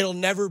 it'll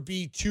never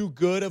be too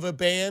good of a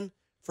ban.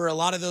 For a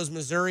lot of those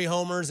Missouri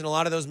homers and a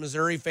lot of those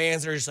Missouri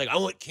fans, they're just like, I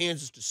want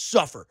Kansas to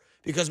suffer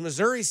because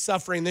Missouri's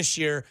suffering this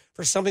year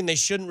for something they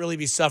shouldn't really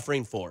be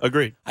suffering for.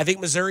 Agreed. I think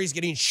Missouri's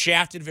getting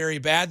shafted very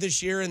bad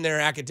this year in their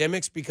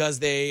academics because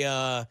they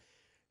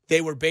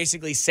were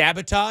basically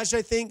sabotaged,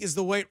 I think, is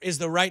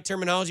the right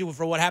terminology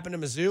for what happened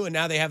to Mizzou, and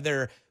now they have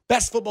their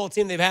best football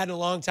team they've had in a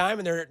long time,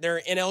 and they're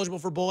ineligible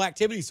for bowl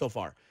activity so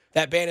far.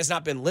 That ban has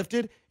not been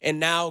lifted, and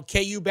now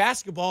KU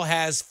basketball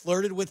has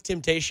flirted with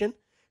temptation.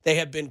 They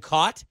have been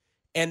caught,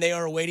 and they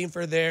are waiting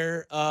for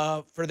their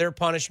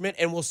punishment,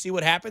 and we'll see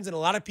what happens. And a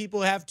lot of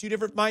people have two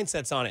different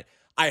mindsets on it.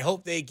 I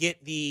hope they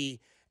get the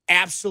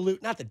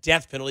absolute, not the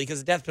death penalty, because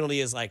the death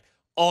penalty is like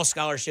all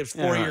scholarships,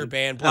 4-year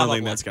ban, blah, I don't blah,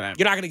 think blah. that's going to happen.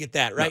 You're not going to get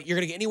that, right? No. You're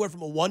going to get anywhere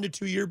from a 1 to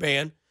 2 year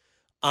ban,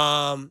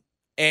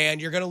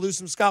 and you're going to lose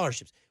some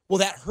scholarships. Will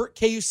that hurt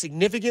KU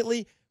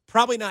significantly?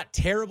 Probably not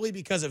terribly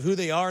because of who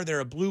they are. They're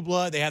a blue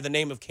blood. They have the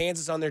name of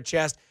Kansas on their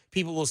chest.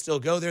 People will still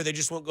go there. They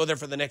just won't go there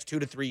for the next 2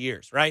 to 3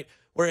 years, right?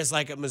 Whereas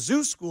like a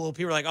Mizzou school,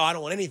 people are like, oh, I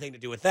don't want anything to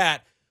do with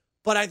that.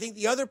 But I think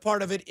the other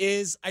part of it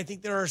is I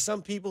think there are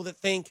some people that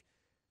think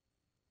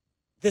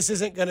this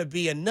isn't going to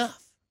be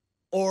enough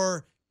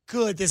or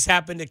could this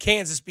happen to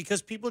Kansas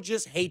because people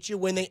just hate you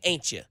when they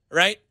ain't you,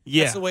 right?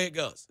 Yeah. That's the way it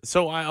goes.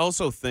 So I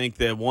also think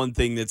that one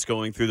thing that's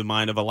going through the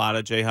mind of a lot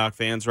of Jayhawk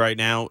fans right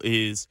now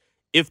is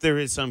if there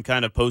is some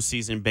kind of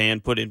postseason ban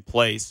put in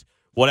place,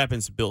 what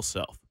happens to Bill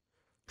Self?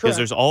 Because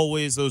there's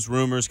always those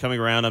rumors coming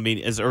around. I mean,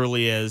 as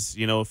early as,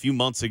 a few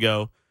months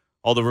ago,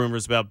 all the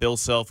rumors about Bill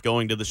Self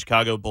going to the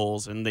Chicago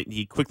Bulls, and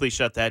he quickly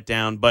shut that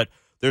down. But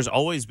there's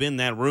always been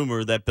that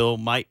rumor that Bill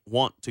might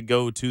want to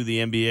go to the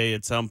NBA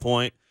at some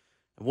point.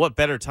 What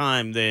better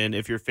time than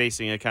if you're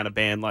facing a kind of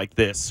ban like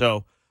this?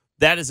 So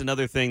that is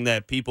another thing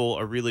that people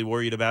are really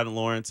worried about in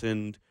Lawrence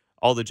and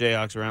all the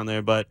Jayhawks around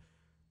there. But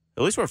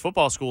at least we're a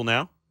football school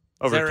now.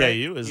 Over at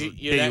right? KU as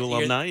you're KU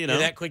alumni, You're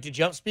that quick to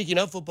jump. Speaking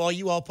of football,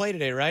 you all play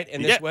today, right?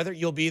 In this weather,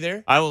 you'll be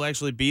there? I will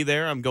actually be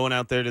there. I'm going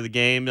out there to the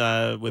game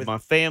with my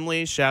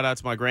family. Shout out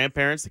to my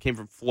grandparents. They came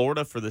from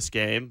Florida for this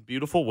game.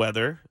 Beautiful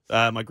weather.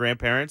 My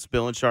grandparents,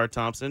 Bill and Char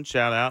Thompson,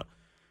 shout out.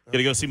 Going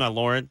to go see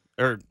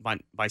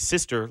my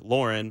sister,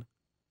 Lauren,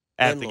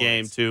 at the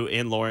game, too,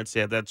 in Lawrence.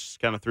 Yeah, that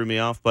just kind of threw me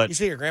off. But you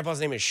say your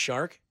grandpa's name is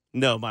Shark?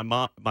 No,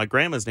 my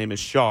grandma's name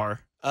is Char.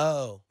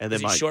 Oh. And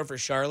then is he short for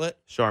Charlotte?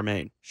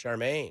 Charmaine.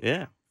 Charmaine.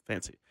 Yeah,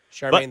 fancy.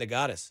 Charmaine the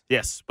goddess.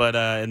 Yes, but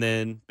and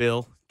then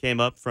Bill came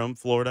up from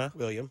Florida.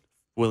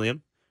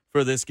 William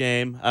for this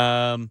game.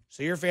 So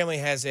your family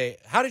has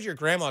how did your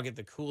grandma get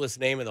the coolest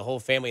name of the whole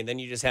family? And then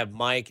you just have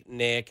Mike,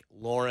 Nick,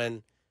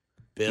 Lauren,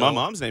 Bill. My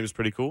mom's name is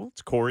pretty cool.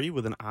 It's Corey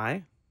with an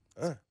I.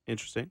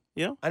 Interesting.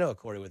 Yeah. I know a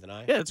Corey with an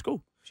I. Yeah, it's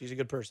cool. She's a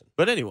good person.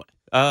 But anyway.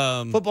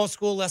 Football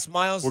school, Les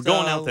Miles. We're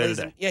going out there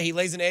today. He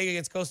lays an egg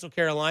against Coastal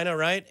Carolina,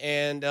 right?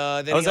 And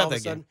then he all of a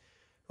sudden,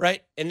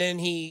 right? And then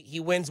he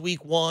wins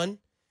week 1.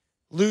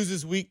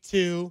 Loses week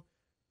 2,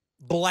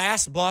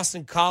 blasts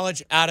Boston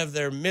College out of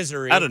their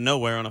misery. Out of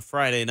nowhere on a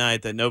Friday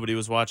night that nobody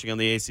was watching on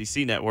the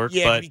ACC network.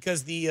 Yeah,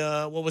 because the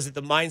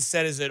the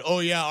mindset is that,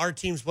 our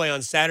teams play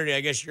on Saturday.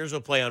 I guess yours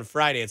will play on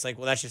Friday. It's like,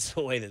 well, that's just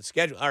the way that's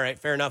scheduled. All right,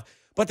 fair enough.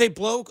 But they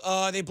blow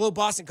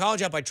Boston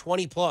College out by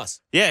 20+.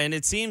 Yeah, and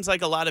it seems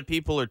like a lot of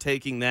people are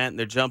taking that and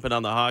they're jumping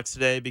on the Hawks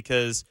today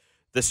because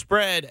the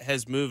spread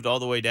has moved all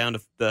the way down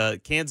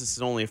to Kansas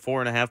is only a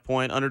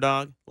 4.5-point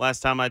underdog. Last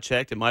time I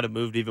checked, it might have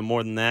moved even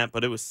more than that,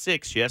 but it was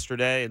 6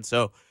 yesterday. And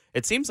so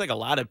it seems like a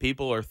lot of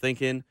people are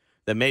thinking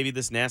that maybe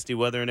this nasty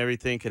weather and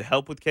everything could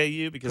help with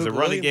KU because the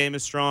running game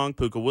is strong.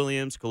 Puka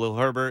Williams, Khalil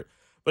Herbert.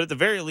 But at the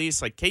very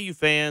least, like KU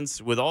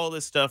fans, with all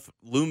this stuff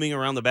looming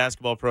around the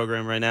basketball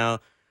program right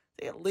now,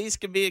 they at least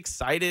can be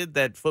excited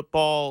that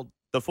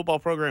the football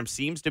program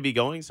seems to be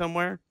going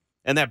somewhere.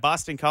 And that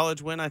Boston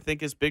College win, I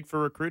think, is big for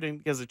recruiting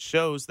because it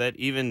shows that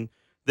even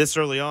this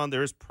early on,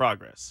 there is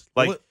progress.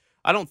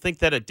 I don't think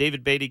that a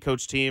David Beatty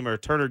coach team or a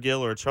Turner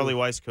Gill or a Charlie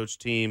Weiss coach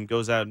team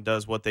goes out and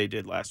does what they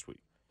did last week.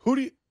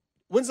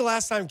 When's the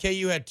last time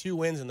KU had 2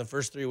 wins in the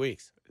first 3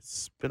 weeks?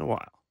 It's been a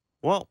while.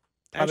 Well,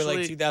 probably actually,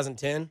 like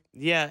 2010.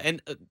 Yeah,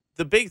 and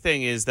the big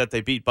thing is that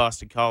they beat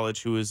Boston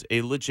College, who is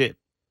a legit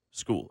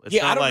school. It's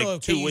not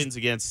like 2 wins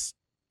against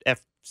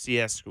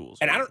FCS schools.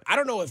 And I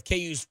don't know if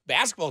KU's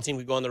basketball team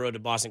could go on the road to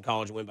Boston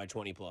College and win by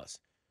 20+.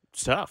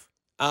 It's tough.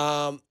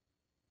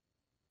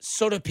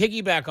 So to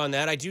piggyback on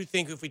that, I do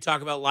think if we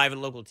talk about live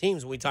and local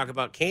teams, when we talk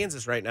about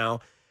Kansas right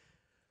now,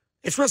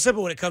 it's real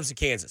simple when it comes to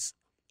Kansas.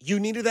 You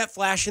needed that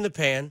flash in the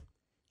pan.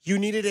 You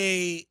needed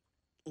a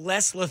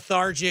less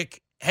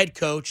lethargic head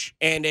coach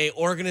and a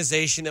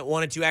organization that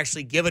wanted to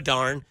actually give a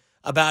darn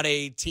about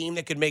a team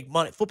that could make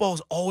money. Football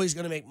is always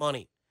going to make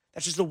money.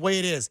 That's just the way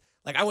it is.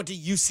 Like, I went to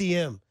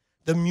UCM,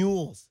 the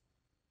Mules,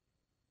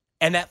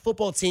 and that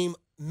football team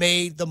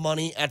made the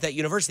money at that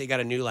university. They got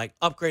a new,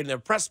 upgrade in their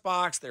press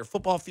box. Their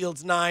football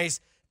field's nice.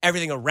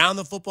 Everything around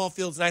the football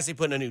field's nice. They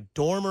put in a new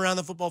dorm around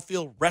the football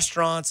field,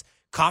 restaurants,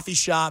 coffee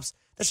shops.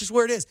 That's just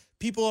where it is.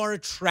 People are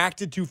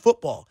attracted to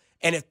football.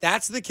 And if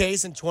that's the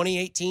case in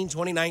 2018,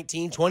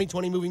 2019,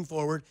 2020 moving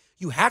forward,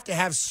 you have to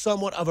have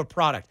somewhat of a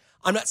product.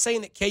 I'm not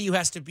saying that KU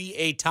has to be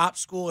a top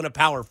school in a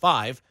Power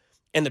 5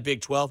 in the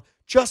Big 12.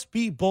 Just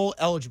be bowl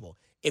eligible.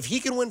 If he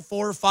can win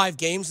 4 or 5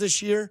 games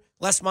this year,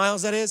 Les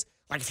Miles, that is,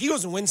 like if he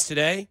goes and wins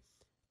today,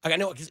 like I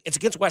know it's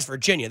against West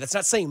Virginia. That's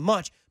not saying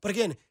much, but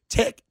again,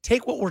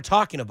 take what we're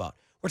talking about.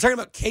 We're talking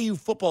about KU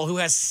football, who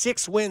has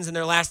 6 wins in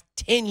their last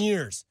 10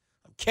 years.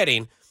 I'm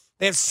kidding.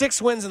 They have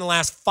 6 wins in the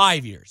last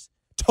 5 years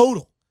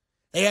total.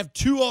 They have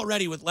 2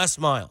 already with Les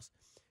Miles.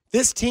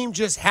 This team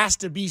just has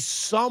to be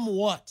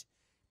somewhat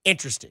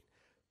interesting.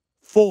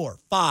 4,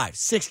 5,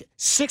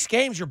 6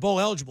 games, you're bowl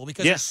eligible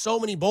because there's so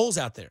many bowls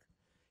out there.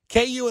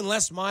 KU and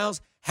Les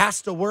Miles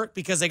has to work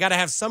because they got to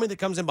have somebody that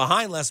comes in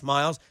behind Les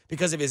Miles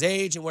because of his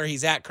age and where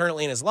he's at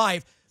currently in his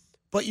life.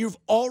 But you've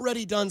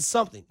already done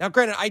something. Now,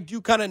 granted, I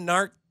do kind of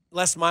narc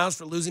Les Miles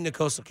for losing to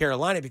Coastal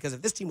Carolina because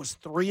if this team was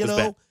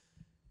 3-0,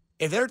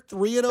 if they're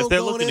 3-0, if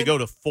they're looking to go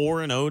to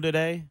 4-0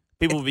 today,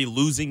 people will be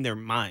losing their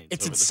minds.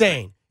 It's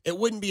insane. It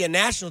wouldn't be a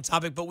national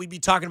topic, but we'd be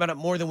talking about it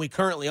more than we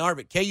currently are.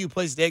 But KU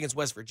plays today against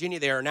West Virginia.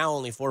 They are now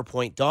only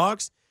 4-point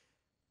dogs.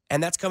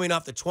 And that's coming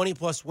off the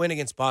 20-plus win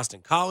against Boston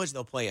College.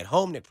 They'll play at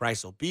home. Nick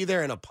Price will be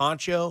there in a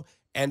poncho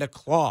and a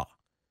claw.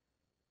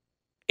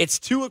 It's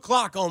 2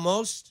 o'clock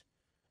almost.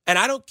 And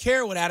I don't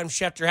care what Adam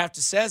Schefter has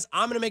to say.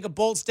 I'm going to make a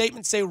bold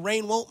statement, say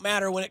rain won't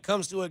matter when it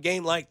comes to a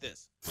game like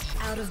this.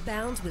 Out of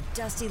Bounds with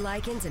Dusty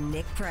Likens and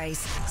Nick Price.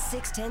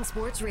 610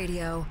 Sports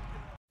Radio.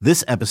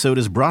 This episode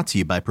is brought to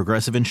you by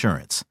Progressive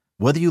Insurance.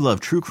 Whether you love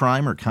true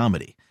crime or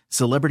comedy,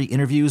 celebrity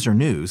interviews or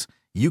news,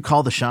 you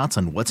call the shots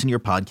on what's in your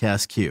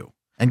podcast queue.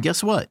 And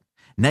guess what?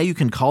 Now you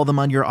can call them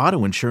on your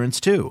auto insurance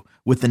too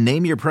with the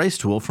Name Your Price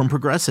tool from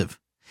Progressive.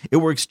 It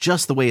works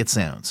just the way it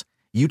sounds.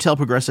 You tell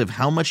Progressive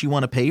how much you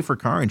want to pay for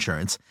car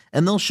insurance,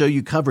 and they'll show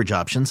you coverage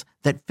options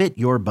that fit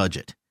your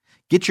budget.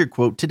 Get your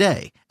quote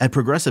today at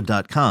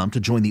Progressive.com to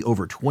join the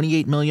over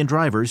 28 million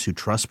drivers who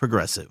trust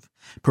Progressive.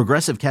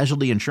 Progressive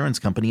Casualty Insurance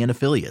Company and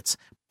Affiliates.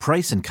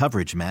 Price and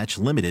coverage match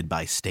limited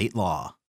by state law.